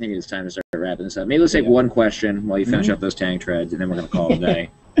 Caldwell, I think it's time to start wrapping this up. Maybe let's take Yeah. one question while you finish Mhm. up those tank treads, and then we're going to call it a day.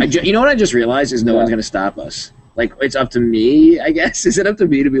 You know what I just realized is no one's going to stop us. Like, it's up to me, I guess. Is it up to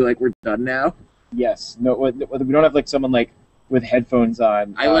me to be like, we're done now? Yes. No. We don't have like someone like with headphones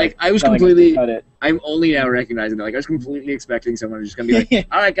on. I was telling us to completely... cut it. I'm only now recognizing that. Like, I was completely expecting someone to just going to be like,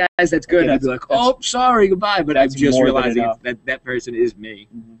 all right, guys, that's good. Okay, I'd be like, oh, sorry, goodbye. But I'm that's just more than realizing enough. that person is me.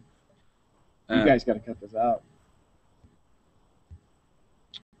 Mhm. You guys got to cut this out.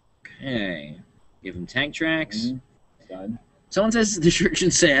 Okay. Give him tank tracks. Mhm. Done. Someone says the shirt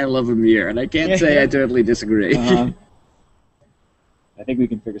should say I love him here, and I can't say I totally disagree. I think we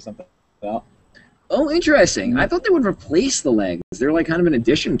can figure something out. Oh, interesting. I thought they would replace the legs. They're like kind of an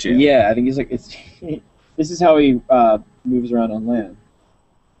addition to. Yeah, I think he's like it's. This is how he moves around on land.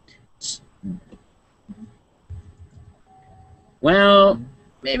 Well,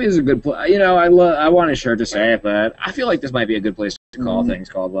 maybe it's a good place. You know, I want his shirt to say it, but I feel like this might be a good place to call things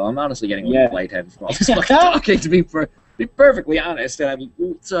Caldwell. I'm honestly getting a little lightheaded from all this fucking talking, to be perfectly honest.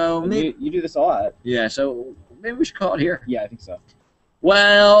 So maybe, You do this a lot. yeah. So maybe we should call it here. Yeah, I think so.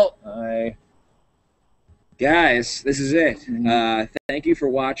 Well, I guys, this is it. Mhm. Thank you for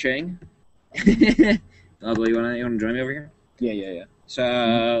watching. Caldwell, you wanna join me over here? yeah.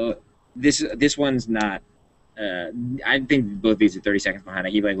 So this one's not. I think both these are 30 seconds behind.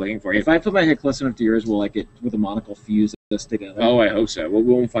 I keep like looking for it. If I put my head close enough to yours, will like it with a monocle fuse us together? Oh, I hope so. We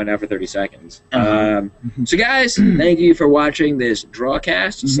won't find out for 30 seconds. Uh-huh. So, guys, thank you for watching this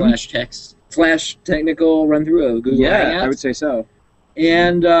DrawCast slash technical run through of Google yeah, Hangouts. I would say so.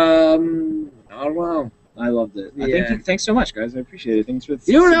 And I don't know. I loved it. Yeah. Thanks so much, guys. I appreciate it. Thanks for the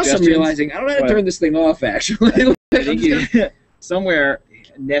You know what else I'm suggestions. realizing? I don't know how to What? turn this thing off. Actually, I think you somewhere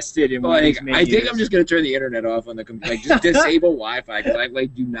nested in one of like these I think menus I'm just gonna turn the internet off on the like just disable Wi-Fi because I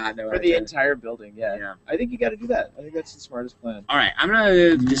like do not know how for to the turn it. entire building. Yeah. I think you got to do that. I think that's the smartest plan. All right, I'm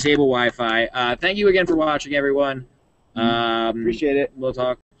gonna disable Wi-Fi. Thank you again for watching, everyone. Appreciate it. We'll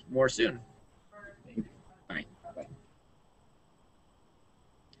talk more soon. Bye. Bye.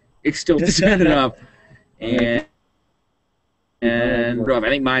 It's still turning up, and bro, I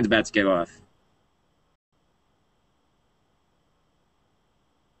think mine's about to get off.